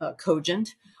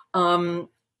cogent.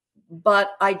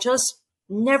 But I just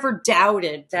never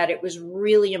doubted that it was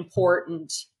really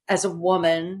important as a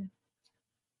woman,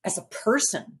 as a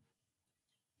person,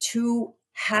 to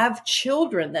have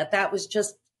children, that was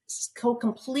just so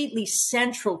completely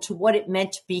central to what it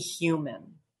meant to be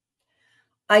human.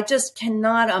 I just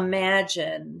cannot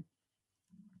imagine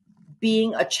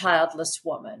being a childless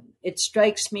woman. It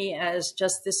strikes me as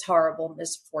just this horrible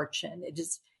misfortune. It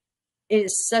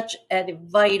is such a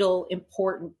vital,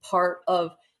 important part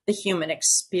of the human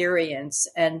experience.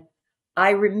 And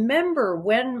I remember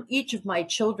when each of my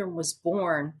children was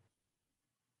born,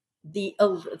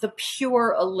 the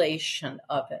pure elation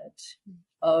of it,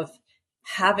 of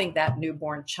having that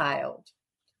newborn child,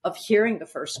 of hearing the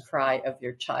first cry of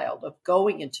your child, of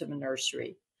going into the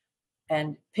nursery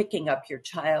and picking up your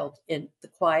child in the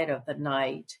quiet of the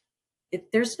night.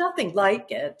 There's nothing like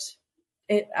it.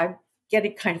 I'm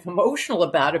getting kind of emotional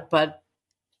about it, but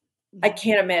I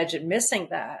can't imagine missing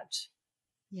that.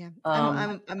 Yeah.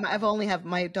 I've only have,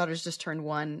 my daughter's just turned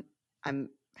 1. I'm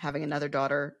having another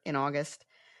daughter in August.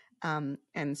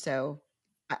 And so,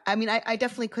 I mean, I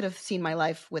definitely could have seen my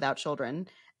life without children.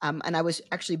 And I was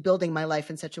actually building my life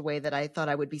in such a way that I thought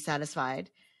I would be satisfied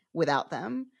without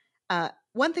them.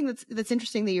 One thing that's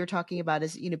interesting that you're talking about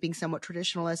is, being somewhat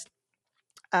traditionalist.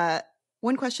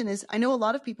 One question is, I know a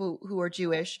lot of people who are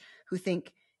Jewish who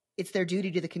think it's their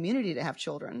duty to the community to have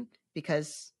children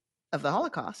because of the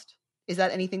Holocaust. Is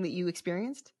that anything that you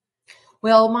experienced?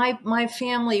 Well, my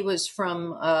family was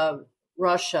from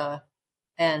Russia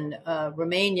and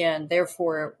Romania, and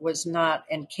therefore was not,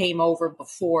 and came over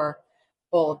before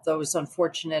all of those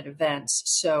unfortunate events.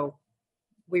 So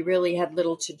we really had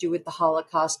little to do with the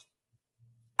Holocaust.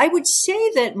 I would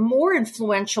say that more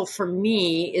influential for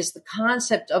me is the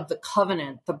concept of the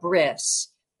covenant, the bris,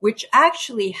 which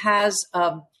actually has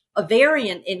a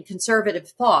variant in conservative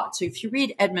thought. So if you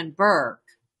read Edmund Burke,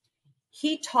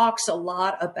 he talks a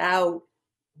lot about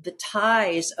the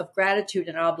ties of gratitude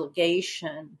and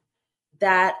obligation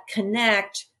that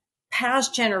connect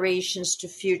past generations to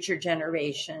future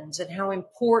generations, and how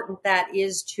important that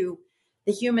is to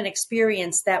the human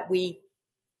experience, that we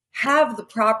have the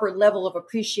proper level of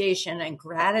appreciation and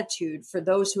gratitude for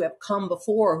those who have come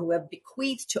before, who have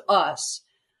bequeathed to us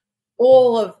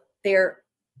all of their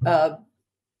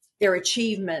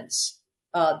achievements,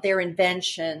 their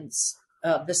inventions,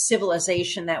 the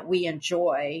civilization that we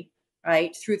enjoy,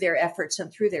 right, through their efforts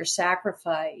and through their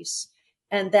sacrifice,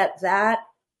 and that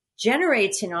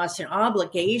generates in us an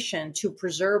obligation to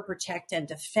preserve, protect, and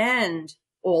defend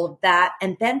all of that,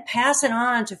 and then pass it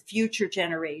on to future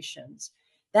generations.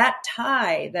 That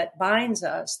tie that binds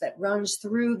us, that runs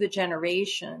through the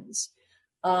generations,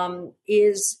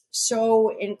 is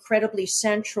so incredibly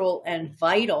central and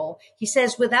vital. He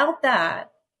says, without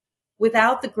that,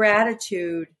 without the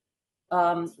gratitude,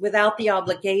 without the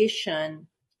obligation,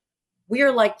 we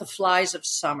are like the flies of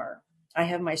summer. I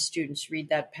have my students read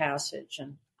that passage,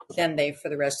 and then for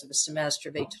the rest of the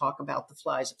semester, they talk about the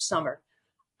flies of summer,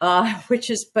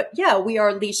 we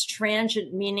are these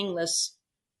transient, meaningless,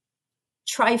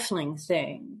 trifling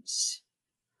things.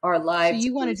 Our lives. So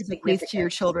you wanted to bequeath to your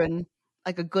children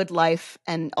like a good life,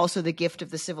 and also the gift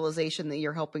of the civilization that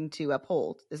you're helping to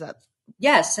uphold. Is that?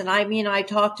 Yes. And I mean, I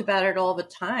talked about it all the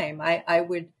time. I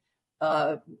would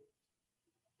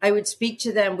speak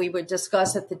to them. We would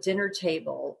discuss at the dinner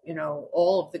table,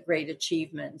 all of the great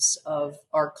achievements of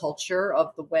our culture,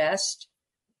 of the West.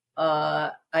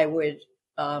 I would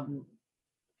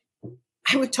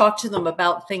talk to them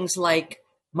about things like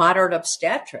modern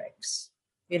obstetrics,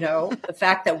 the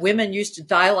fact that women used to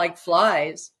die like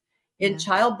flies in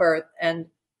childbirth, and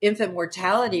infant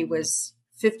mortality was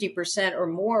 50% or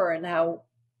more, and how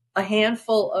a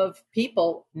handful of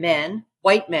people, men,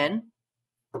 white men,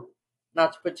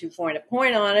 not to put too fine a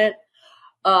point on it,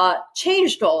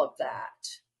 changed all of that.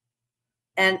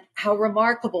 And how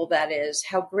remarkable that is,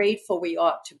 how grateful we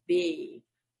ought to be.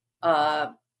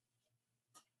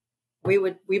 We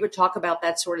would talk about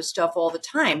that sort of stuff all the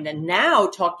time. And now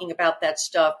talking about that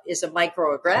stuff is a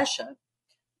microaggression.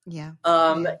 Yeah.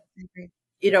 I agree.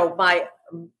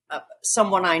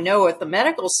 Someone I know at the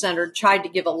medical center tried to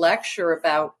give a lecture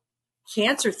about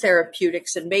cancer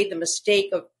therapeutics and made the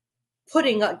mistake of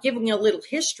giving a little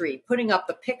history, putting up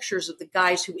the pictures of the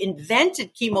guys who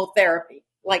invented chemotherapy,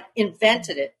 like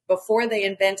invented it. Before they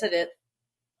invented it,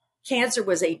 cancer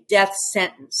was a death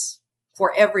sentence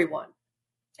for everyone.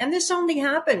 And this only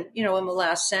happened, in the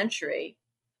last century.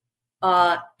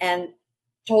 And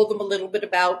told them a little bit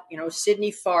about,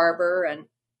 Sidney Farber and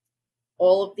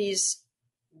all of these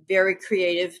very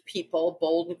creative people,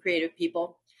 bold and creative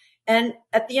people. And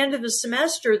at the end of the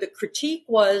semester, the critique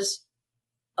was,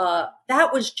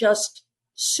 that was just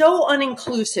so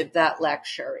uninclusive, that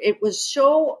lecture. It was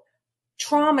so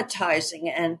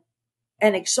traumatizing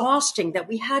and exhausting that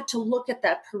we had to look at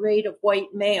that parade of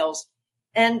white males.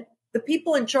 And the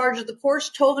people in charge of the course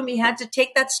told him he had to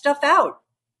take that stuff out.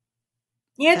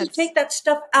 He had to take that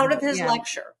stuff out of his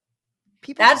lecture.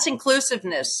 That's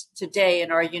inclusiveness today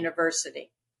in our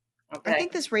university. Okay. I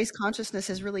think this race consciousness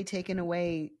has really taken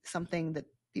away something that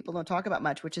people don't talk about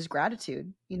much, which is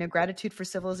gratitude. Gratitude for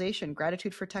civilization,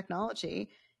 gratitude for technology.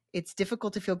 It's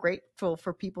difficult to feel grateful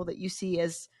for people that you see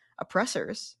as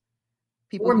oppressors.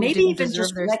 people or who maybe didn't even deserve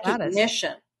just their status.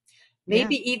 recognition, Yeah.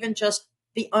 maybe even just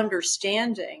the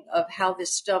understanding of how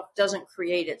this stuff doesn't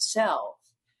create itself,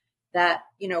 that,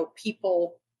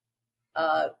 people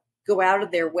go out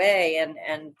of their way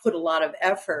and put a lot of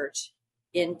effort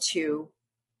into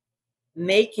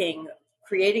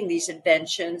creating these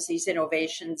inventions, these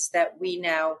innovations that we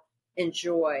now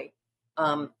enjoy.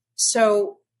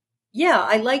 So, yeah,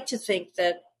 I like to think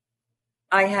that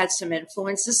I had some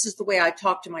influence. This is the way I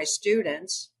talk to my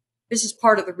students. This is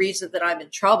part of the reason that I'm in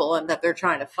trouble and that they're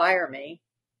trying to fire me,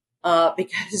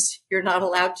 because you're not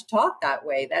allowed to talk that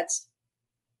way.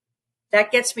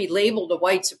 That gets me labeled a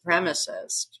white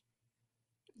supremacist.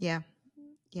 Yeah.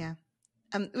 Yeah.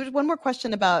 There's one more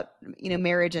question about,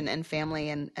 marriage and family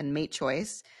and mate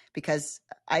choice, because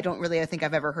I think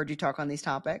I've ever heard you talk on these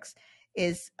topics.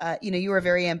 Is, you were a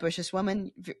very ambitious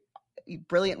woman,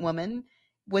 brilliant woman.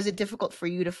 Was it difficult for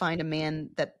you to find a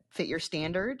man that fit your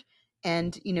standard?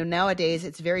 And, nowadays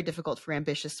it's very difficult for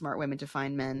ambitious, smart women to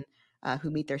find men who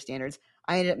meet their standards.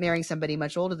 I ended up marrying somebody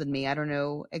much older than me. I don't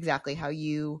know exactly how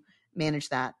you manage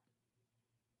that.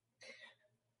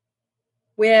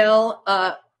 Well,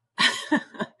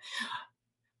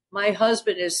 my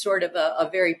husband is sort of a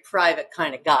very private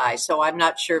kind of guy, so I'm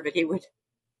not sure that he would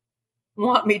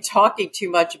want me talking too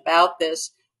much about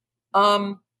this.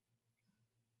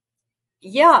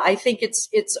 Yeah, I think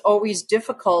it's always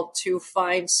difficult to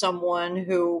find someone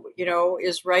who,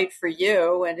 is right for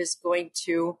you and is going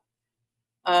to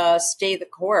stay the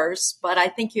course. But I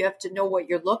think you have to know what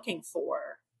you're looking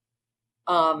for.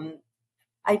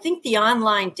 I think the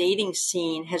online dating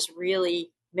scene has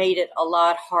really made it a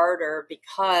lot harder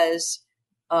because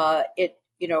it,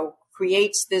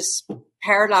 creates this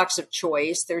paradox of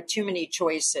choice. There are too many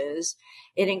choices.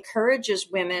 It encourages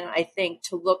women, I think,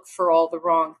 to look for all the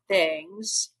wrong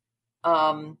things,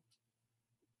 and,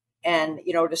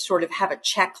 to sort of have a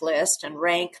checklist and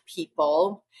rank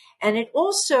people. And it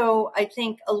also, I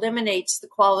think, eliminates the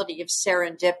quality of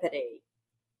serendipity.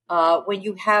 When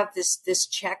you have this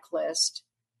checklist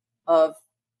of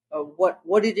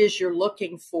what it is you're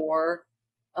looking for,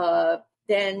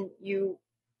 then you're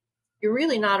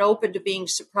really not open to being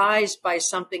surprised by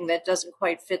something that doesn't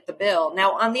quite fit the bill.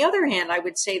 Now, on the other hand, I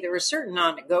would say there are certain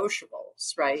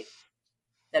non-negotiables, right,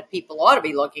 that people ought to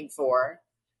be looking for,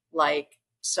 like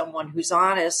someone who's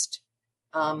honest,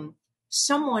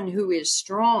 someone who is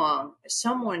strong,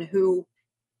 someone who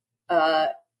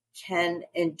can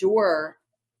endure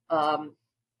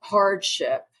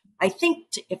hardship. I think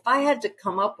if I had to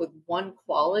come up with one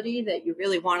quality that you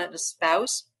really want in a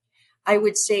spouse, I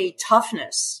would say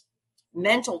toughness,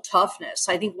 mental toughness.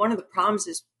 I think one of the problems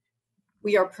is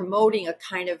we are promoting a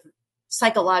kind of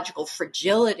psychological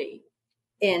fragility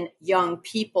in young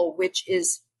people, which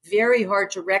is very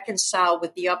hard to reconcile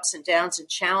with the ups and downs and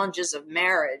challenges of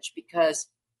marriage, because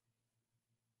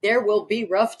there will be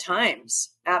rough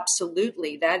times.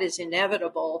 Absolutely. That is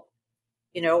inevitable.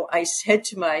 I said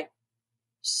to my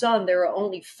son, there are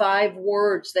only 5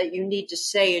 words that you need to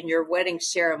say in your wedding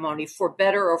ceremony, for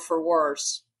better or for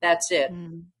worse. That's it.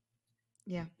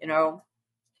 Yeah.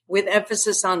 With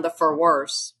emphasis on the for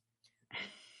worse,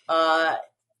 to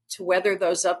weather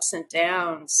those ups and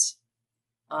downs.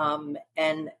 And,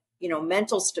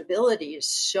 mental stability is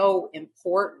so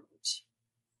important.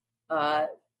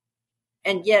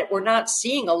 And yet we're not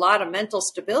seeing a lot of mental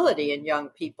stability in young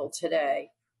people today.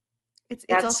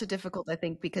 It's also difficult, I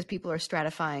think, because people are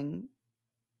stratifying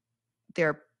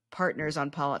their partners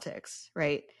on politics,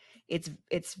 right?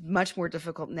 It's much more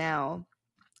difficult now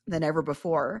than ever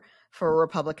before for a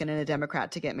Republican and a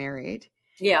Democrat to get married.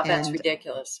 Yeah, that's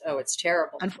ridiculous. Oh, it's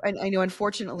terrible. I know,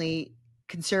 unfortunately,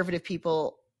 conservative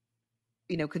people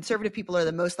are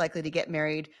the most likely to get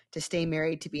married, to stay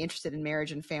married, to be interested in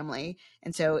marriage and family.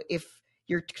 And so if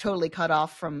you're totally cut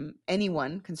off from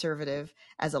anyone conservative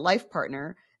as a life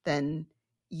partner, then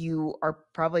you are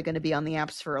probably going to be on the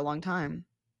apps for a long time.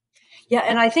 Yeah.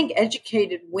 And I think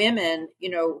educated women,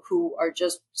 who are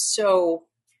just so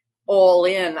all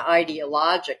in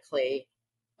ideologically,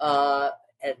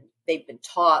 and they've been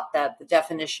taught that the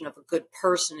definition of a good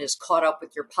person is caught up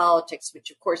with your politics, which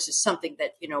of course is something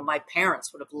that, my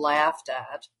parents would have laughed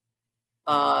at.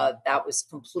 That was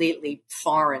completely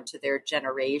foreign to their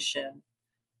generation,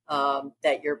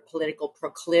 that your political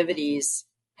proclivities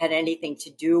had anything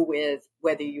to do with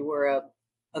whether you were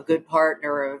a good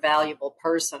partner or a valuable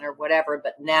person or whatever.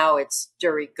 But now it's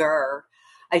de rigueur.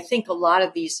 I think a lot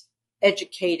of these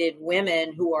educated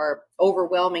women who are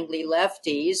overwhelmingly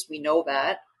lefties, we know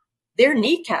that, they're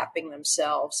kneecapping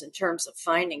themselves in terms of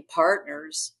finding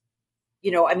partners.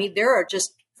 There are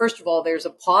just, first of all, there's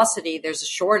a paucity, there's a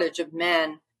shortage of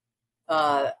men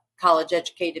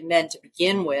college-educated men to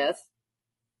begin with,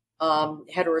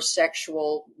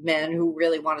 heterosexual men who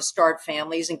really want to start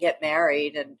families and get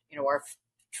married and, are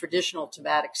traditional to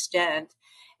that extent.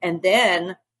 And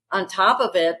then on top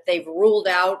of it, they've ruled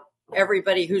out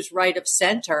everybody who's right of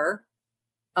center.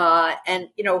 And,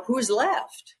 who's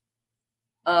left?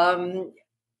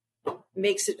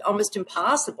 Makes it almost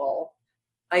impossible.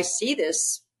 I see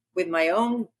this with my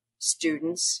own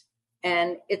students,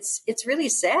 and it's really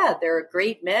sad. There are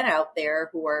great men out there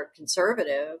who are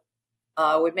conservative,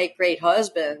 would make great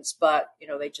husbands, but,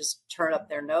 they just turn up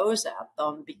their nose at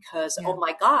them because, oh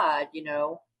my God,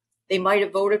 they might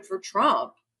have voted for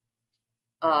Trump.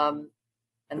 And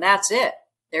that's it.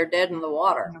 They're dead in the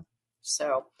water. Yeah.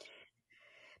 So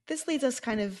this leads us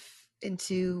kind of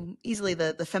into easily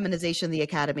the feminization of the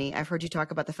academy. I've heard you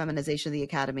talk about the feminization of the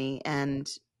academy, and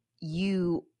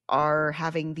you are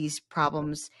having these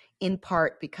problems in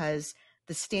part because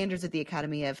the standards of the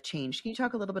academy have changed. Can you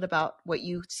talk a little bit about what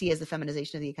you see as the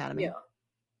feminization of the academy? Yeah.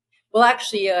 Well,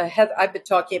 actually, I've been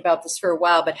talking about this for a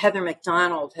while, but Heather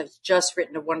McDonald has just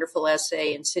written a wonderful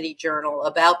essay in City Journal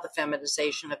about the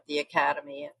feminization of the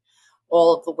academy and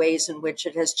all of the ways in which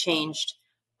it has changed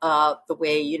the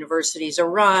way universities are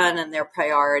run and their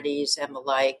priorities and the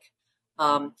like.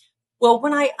 Well,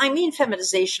 when I mean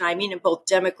feminization, I mean it both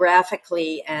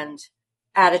demographically and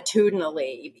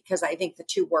attitudinally, because I think the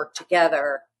two work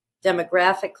together.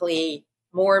 Demographically,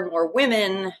 more and more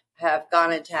women have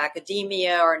gone into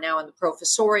academia, are now in the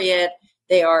professoriate.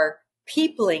 They are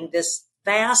peopling this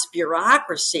vast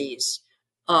bureaucracies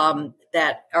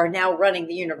that are now running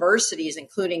the universities,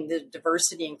 including the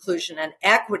diversity, inclusion, and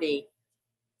equity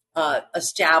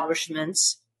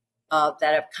establishments that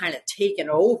have kind of taken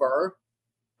over,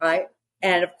 right?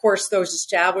 And of course, those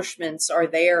establishments are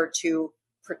there to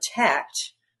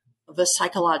protect the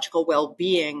psychological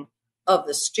well-being of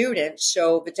the student.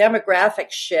 So the demographic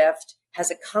shift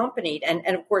has accompanied, and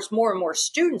of course, more and more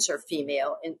students are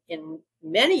female. In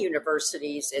many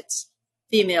universities, it's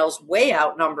females way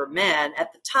outnumber men.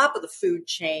 At the top of the food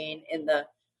chain, in the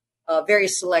very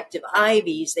selective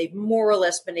Ivies, they've more or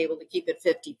less been able to keep it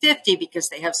 50-50 because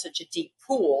they have such a deep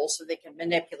pool, so they can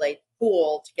manipulate the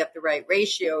pool to get the right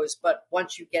ratios. But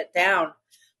once you get down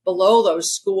below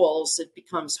those schools, it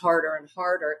becomes harder and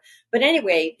harder. But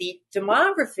anyway, the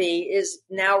demography is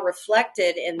now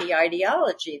reflected in the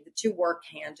ideology. The two work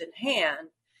hand in hand.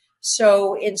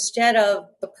 So instead of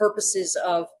the purposes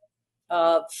of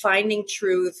finding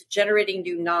truth, generating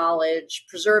new knowledge,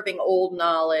 preserving old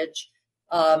knowledge,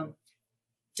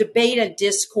 debate and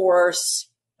discourse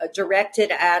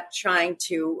directed at trying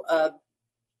to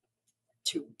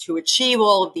achieve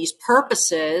all of these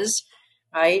purposes,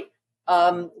 right?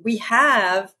 We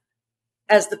have,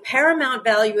 as the paramount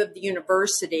value of the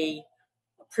university,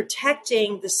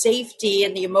 protecting the safety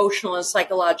and the emotional and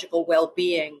psychological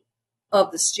well-being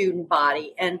of the student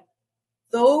body. And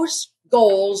those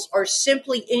goals are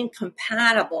simply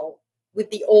incompatible with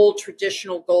the old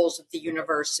traditional goals of the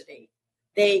university.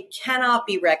 They cannot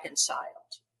be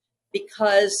reconciled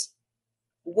because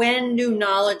when new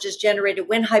knowledge is generated,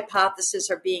 when hypotheses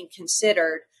are being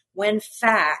considered, when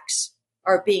facts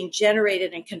are being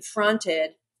generated and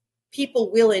confronted,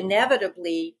 people will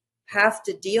inevitably have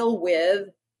to deal with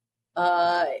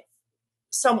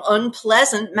some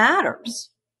unpleasant matters,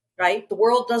 right? The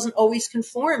world doesn't always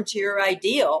conform to your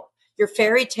ideal, your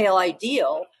fairy tale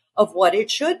ideal of what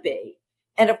it should be.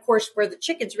 And of course, where the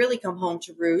chickens really come home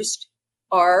to roost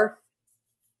are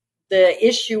the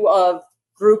issue of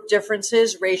group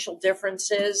differences, racial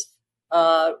differences,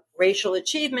 racial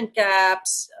achievement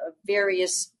gaps,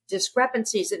 various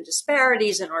discrepancies and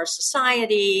disparities in our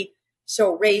society.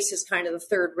 So race is kind of the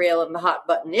third rail in the hot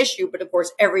button issue, but of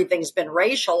course everything's been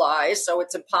racialized, so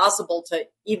it's impossible to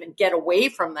even get away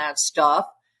from that stuff.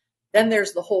 Then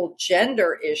there's the whole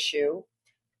gender issue.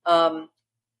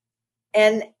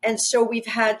 And so we've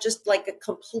had just like a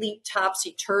complete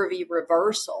topsy-turvy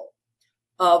reversal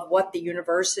of what the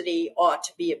university ought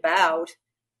to be about.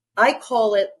 I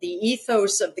call it the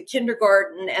ethos of the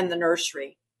kindergarten and the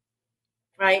nursery,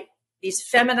 right? These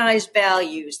feminized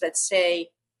values that say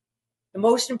the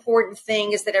most important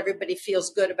thing is that everybody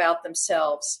feels good about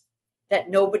themselves, that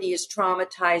nobody is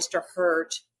traumatized or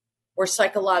hurt or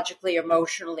psychologically,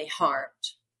 emotionally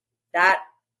harmed. That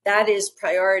is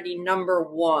priority number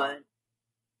one,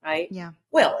 right? Yeah.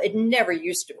 Well, it never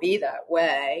used to be that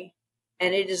way.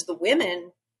 And it is the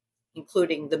women,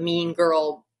 including the mean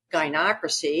girl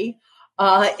gynocracy,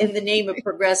 in the name of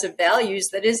progressive values,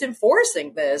 that is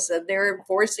enforcing this, and they're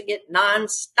enforcing it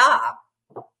nonstop.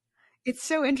 It's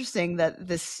so interesting that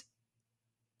this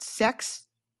sex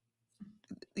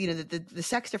the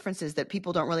sex differences that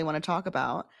people don't really want to talk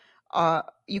about,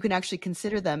 you can actually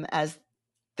consider them as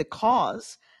the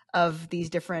cause of these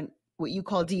different, what you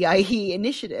call DIE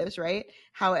initiatives, right?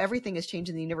 How everything has changed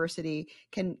in the university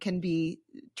can be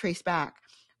traced back.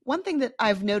 One thing that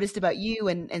I've noticed about you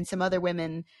and some other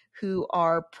women who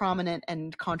are prominent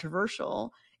and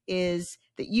controversial is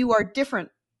that you are different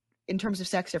in terms of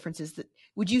sex differences.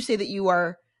 Would you say that you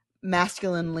are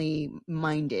masculinely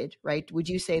minded, right? Would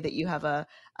you say that you have a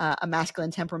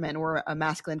masculine temperament or a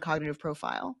masculine cognitive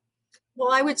profile?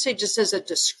 Well, I would say just as a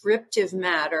descriptive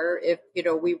matter, if,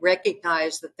 we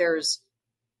recognize that there's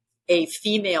a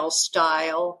female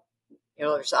style,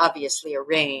 there's obviously a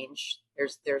range,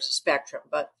 there's a spectrum,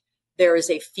 but there is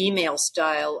a female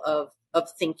style of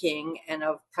thinking and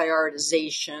of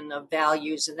prioritization of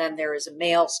values. And then there is a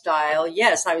male style.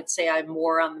 Yes, I would say I'm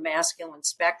more on the masculine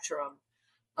spectrum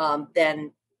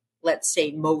than, let's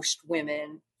say, most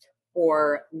women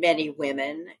or many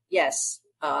women. Yes.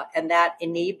 And that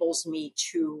enables me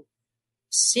to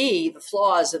see the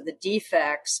flaws of the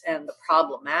defects and the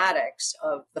problematics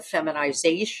of the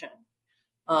feminization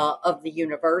of the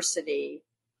university.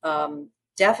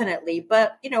 Definitely.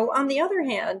 But, on the other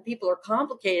hand, people are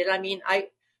complicated. I mean, I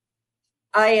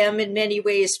am in many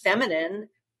ways feminine.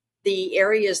 The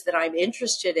areas that I'm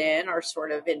interested in are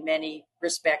sort of in many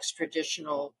respects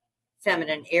traditional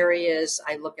feminine areas.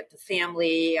 I look at the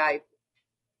family. I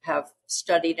have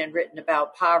studied and written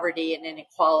about poverty and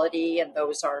inequality, and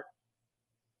those are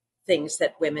things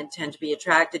that women tend to be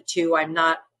attracted to. I'm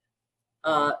not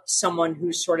someone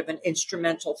who's sort of an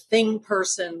instrumental thing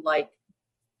person like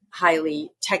highly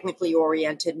technically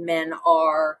oriented men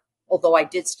are, although I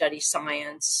did study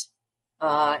science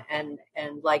and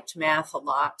liked math a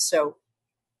lot. So,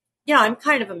 I'm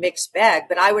kind of a mixed bag,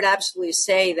 but I would absolutely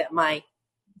say that my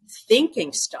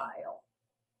thinking style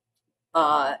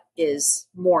is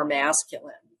more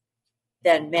masculine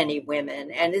than many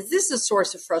women. And this is a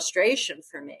source of frustration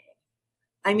for me.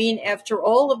 I mean, after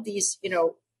all of these,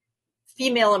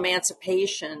 female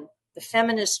emancipation, the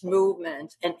feminist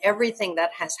movement, and everything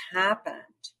that has happened,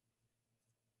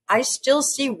 I still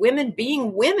see women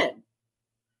being women.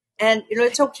 And,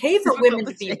 it's okay for women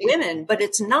to be women, but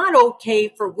it's not okay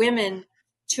for women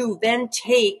to then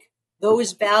take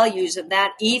those values and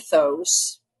that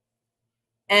ethos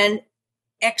and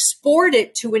export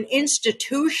it to an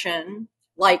institution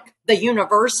like the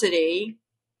university,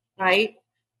 right?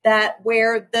 That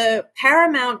where the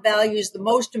paramount values, the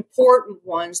most important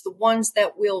ones, the ones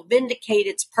that will vindicate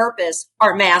its purpose,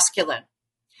 are masculine.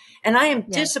 And I am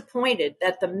disappointed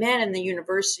that the men in the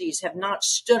universities have not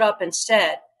stood up and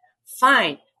said,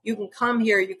 fine, you can come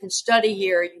here, you can study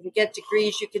here, you can get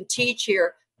degrees, you can teach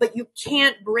here, but you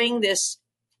can't bring this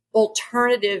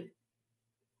alternative,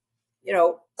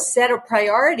 set of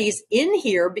priorities in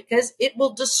here because it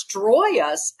will destroy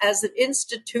us as an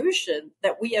institution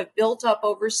that we have built up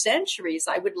over centuries.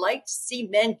 I would like to see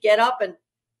men get up and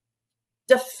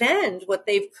defend what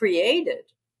they've created.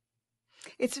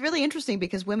 It's really interesting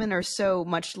because women are so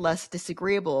much less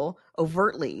disagreeable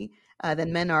overtly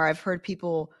than men are. I've heard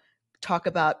people talk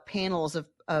about panels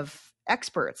of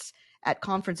experts at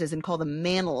conferences and call them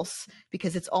manels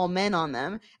because it's all men on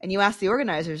them. And you ask the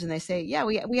organizers and they say, yeah,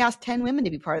 we asked 10 women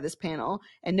to be part of this panel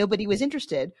and nobody was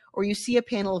interested. Or you see a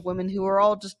panel of women who are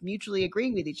all just mutually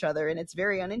agreeing with each other and it's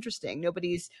very uninteresting.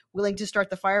 Nobody's willing to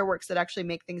start the fireworks that actually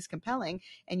make things compelling.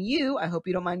 And you, I hope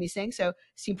you don't mind me saying so,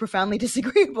 seem profoundly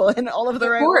disagreeable in all of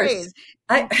the right ways.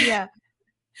 Yeah.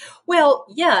 Well,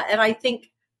 yeah. And I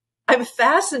think I'm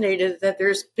fascinated that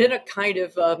there's been a kind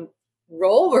of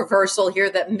role reversal here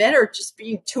that men are just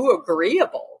being too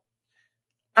agreeable.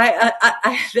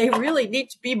 They really need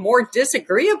to be more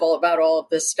disagreeable about all of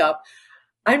this stuff.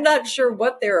 I'm not sure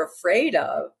what they're afraid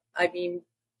of. I mean,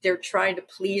 they're trying to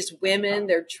please women.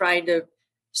 They're trying to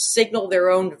signal their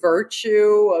own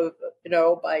virtue of,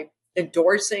 by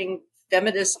endorsing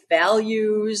feminist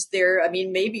values.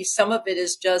 Maybe some of it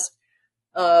is just,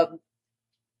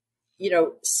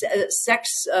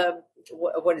 sex,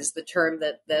 what is the term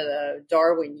that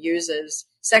Darwin uses?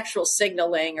 Sexual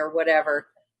signaling or whatever.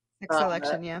 Sex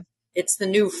selection, yeah. It's the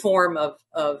new form of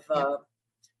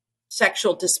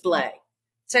sexual display.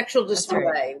 Sexual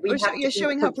display. Right. You're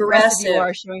showing how progressive you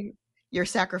are, showing your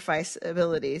sacrifice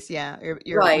abilities. Yeah,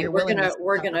 right.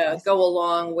 We're gonna go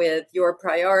along with your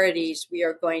priorities. We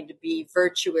are going to be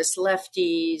virtuous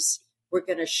lefties. We're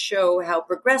going to show how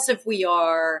progressive we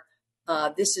are.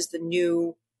 This is the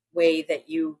new way that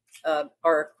you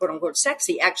are quote unquote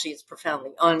sexy. Actually, it's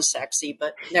profoundly unsexy,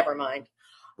 but never mind.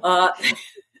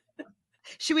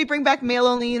 Should we bring back male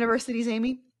only universities,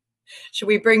 Amy? Should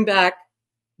we bring back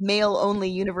male only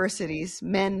universities,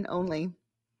 men only?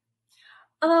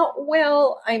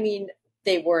 Well, I mean,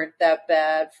 they weren't that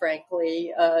bad,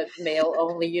 frankly, male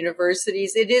only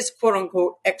universities. It is quote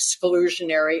unquote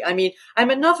exclusionary. I mean,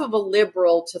 I'm enough of a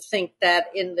liberal to think that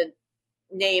in the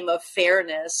name of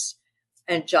fairness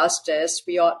and justice,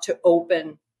 we ought to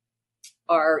open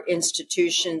our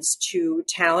institutions to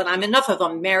talent. I'm enough of a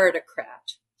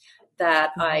meritocrat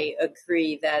that I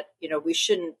agree that, we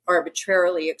shouldn't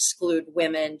arbitrarily exclude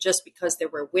women just because there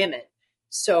were women.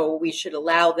 So we should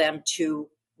allow them to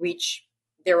reach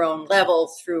their own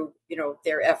level through,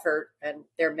 their effort and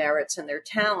their merits and their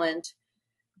talent.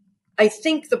 I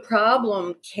think the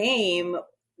problem came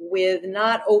with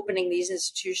not opening these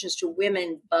institutions to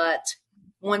women, but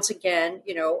once again,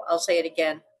 I'll say it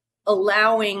again,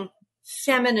 allowing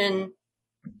feminine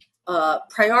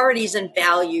priorities and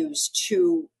values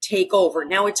to take over.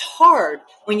 Now, it's hard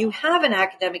when you have an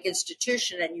academic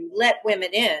institution and you let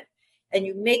women in and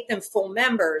you make them full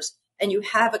members and you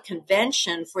have a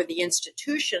convention for the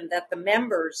institution that the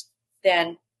members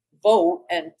then vote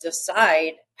and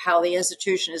decide how the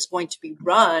institution is going to be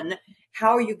run.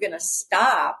 How are you going to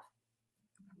stop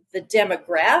the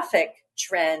demographic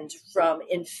trend from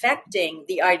infecting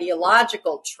the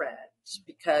ideological trend?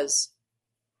 Because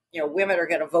women are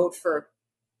going to vote for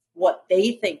what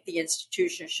they think the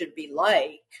institution should be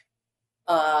like.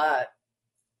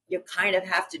 You kind of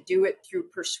have to do it through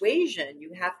persuasion.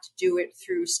 You have to do it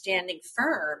through standing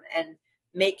firm and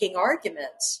making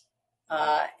arguments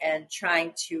and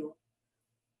trying to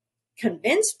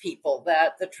convince people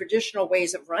that the traditional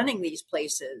ways of running these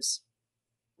places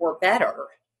were better.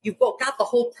 You've got the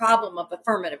whole problem of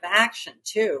affirmative action,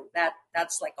 too.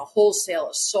 That's like a wholesale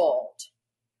assault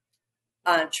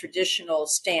on traditional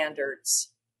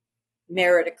standards,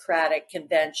 meritocratic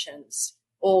conventions,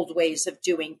 old ways of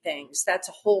doing things. That's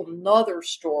a whole nother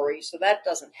story. So that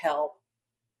doesn't help.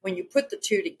 When you put the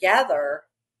two together,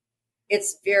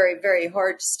 it's very, very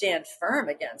hard to stand firm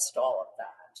against all of that.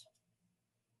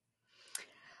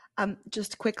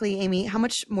 Just quickly, Amy, how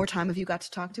much more time have you got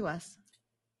to talk to us?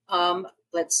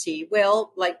 Let's see.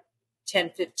 Well, like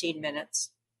 10, 15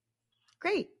 minutes.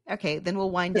 Great. Okay, then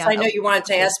we'll wind down. I know you wanted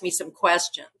to ask me some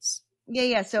questions.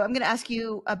 Yeah. So I'm going to ask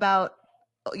you about,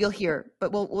 you'll hear,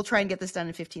 but we'll try and get this done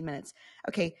in 15 minutes.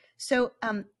 Okay. So,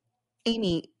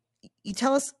 Amy, you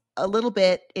tell us a little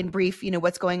bit in brief,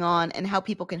 what's going on and how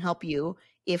people can help you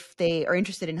if they are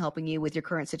interested in helping you with your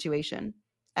current situation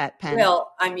at Penn.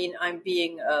 Well, I mean, I'm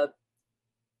being,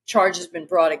 charge has been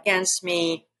brought against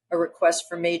me, a request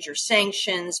for major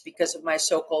sanctions because of my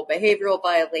so-called behavioral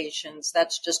violations.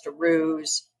 That's just a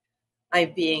ruse.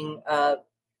 I'm being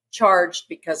charged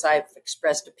because I've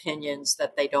expressed opinions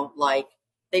that they don't like.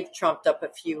 They've trumped up a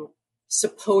few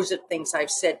supposed things I've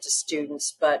said to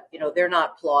students, but they're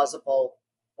not plausible,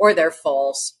 or they're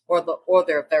false, or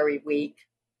they're very weak.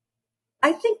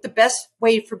 I think the best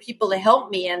way for people to help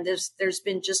me, and there's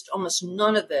been just almost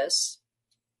none of this,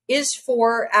 is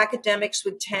for academics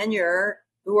with tenure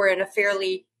who are in a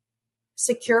fairly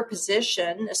secure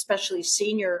position, especially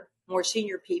more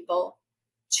senior people,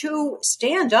 to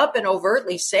stand up and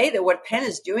overtly say that what Penn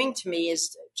is doing to me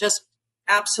is just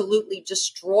absolutely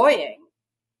destroying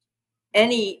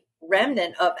any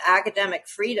remnant of academic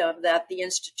freedom that the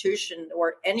institution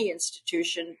or any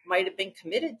institution might have been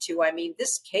committed to. I mean,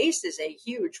 this case is a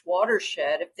huge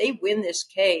watershed. If they win this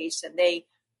case and they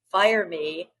fire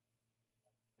me,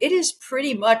 it is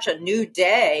pretty much a new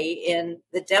day in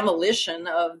the demolition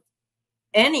of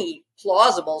any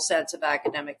plausible sense of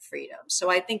academic freedom. So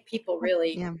I think people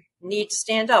really need to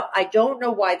stand up. I don't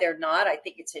know why they're not. I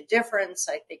think it's indifference.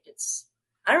 I think it's,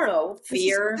 I don't know,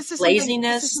 fear,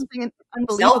 laziness, this is something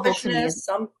unbelievable selfishness.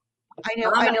 To me.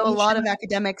 I know a lot of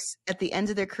academics at the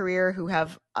end of their career who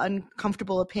have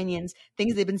uncomfortable opinions,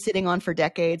 things they've been sitting on for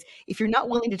decades. If you're not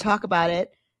willing to talk about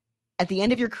it at the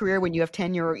end of your career when you have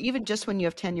tenure, or even just when you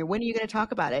have tenure, when are you going to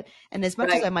talk about it? And as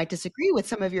much as I might disagree with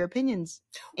some of your opinions,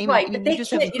 Amy, but they just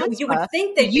have you would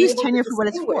think they use tenure for what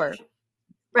it's for.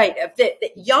 Right.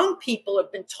 The young people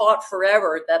have been taught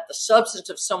forever that the substance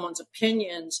of someone's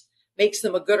opinions makes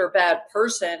them a good or bad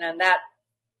person, and that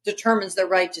determines their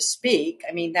right to speak.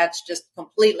 I mean, that's just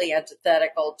completely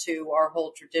antithetical to our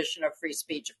whole tradition of free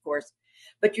speech, of course.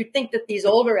 But you'd think that these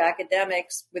older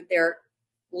academics, with their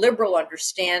liberal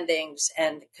understandings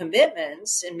and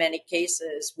commitments in many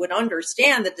cases, would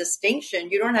understand the distinction.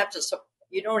 You don't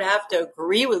have to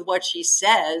agree with what she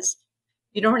says.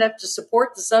 You don't have to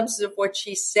support the substance of what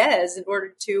she says in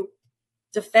order to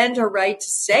defend her right to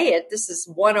say it. This is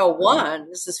 101.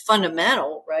 This is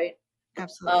fundamental, right?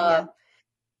 Absolutely.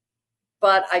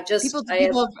 But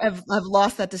people have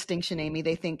lost that distinction, Amy.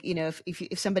 They think, if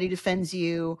somebody defends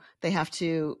you, they have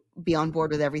to be on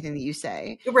board with everything that you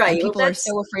say. Right. And people are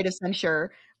so afraid of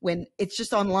censure when it's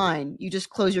just online. You just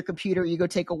close your computer, you go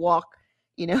take a walk.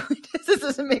 This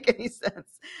doesn't make any sense.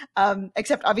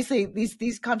 Except obviously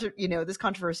this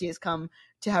controversy has come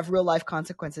to have real life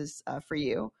consequences for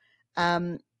you.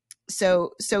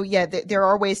 So yeah, there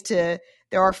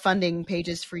are funding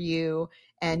pages for you.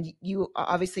 And you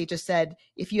obviously just said,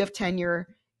 if you have tenure,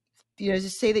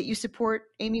 just say that you support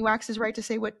Amy Wax's right to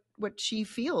say what she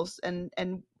feels and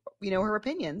her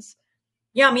opinions.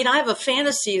 Yeah, I mean, I have a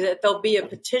fantasy that there'll be a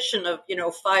petition of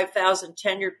 5,000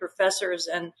 tenured professors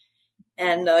and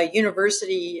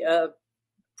university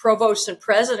provosts and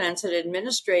presidents and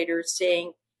administrators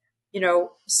saying,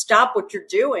 stop what you're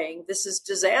doing. This is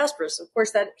disastrous. Of course,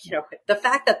 that the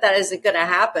fact that isn't going to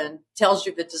happen tells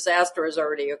you the disaster has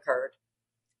already occurred.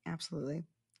 Absolutely.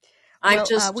 I'm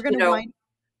just roadkill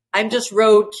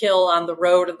on the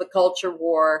road of the culture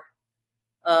war.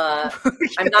 I'm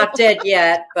not dead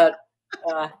yet, but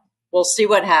we'll see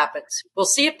what happens. We'll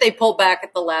see if they pull back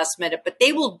at the last minute, but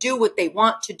they will do what they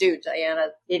want to do, Diana.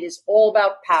 It is all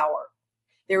about power.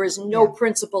 There is no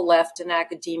principle left in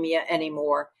academia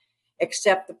anymore,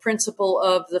 except the principle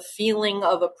of the feeling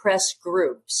of oppressed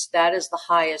groups. That is the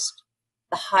highest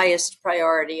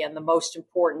priority and the most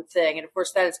important thing. And of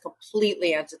course, that is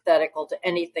completely antithetical to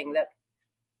anything that,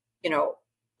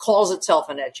 calls itself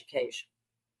an education.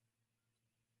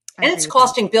 And it's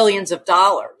costing billions of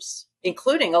dollars,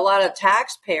 including a lot of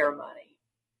taxpayer money.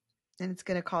 And it's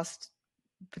going to cost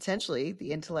potentially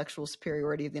the intellectual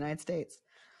superiority of the United States.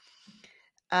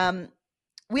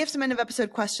 We have some end of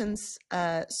episode questions.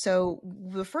 So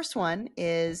the first one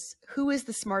is, who is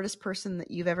the smartest person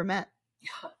that you've ever met?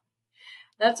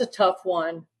 That's a tough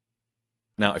one.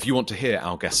 Now, if you want to hear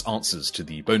our guests' answers to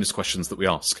the bonus questions that we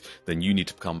ask, then you need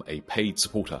to become a paid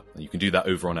supporter. And you can do that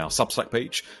over on our Substack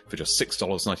page for just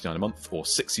 $6.99 a month or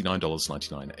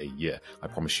 $69.99 a year. I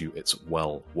promise you it's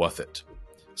well worth it.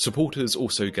 Supporters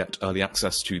also get early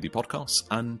access to the podcast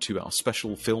and to our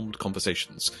special filmed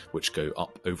conversations, which go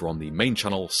up over on the main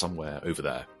channel somewhere over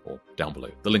there or down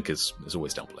below. The link is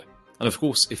always down below. And of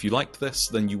course, if you liked this,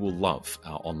 then you will love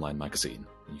our online magazine.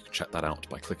 You can check that out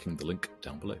by clicking the link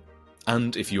down below.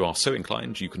 And if you are so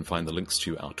inclined, you can find the links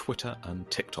to our Twitter and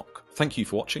TikTok. Thank you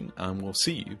for watching, and we'll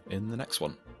see you in the next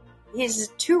one. He's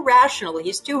too rational.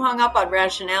 He's too hung up on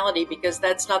rationality because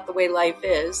that's not the way life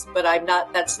is. But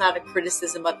that's not a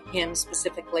criticism of him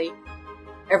specifically.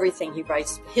 Everything he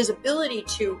writes, his ability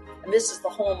to, and this is the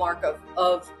hallmark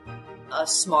of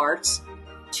smarts,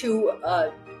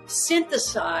 to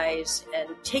synthesize and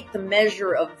take the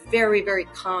measure of very, very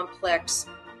complex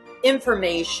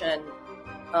information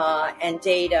and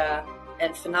data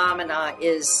and phenomena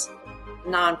is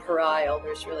nonpareil.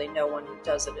 There's really no one who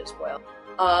does it as well.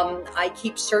 I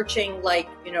keep searching,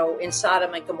 in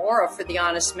Sodom and Gomorrah for the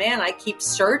honest man. I keep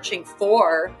searching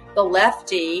for the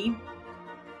lefty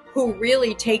who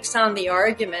really takes on the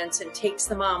arguments and takes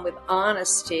them on with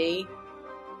honesty.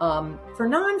 For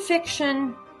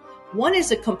nonfiction, one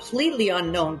is a completely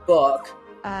unknown book.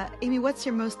 Amy, what's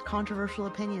your most controversial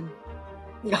opinion?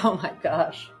 Oh my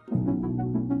gosh.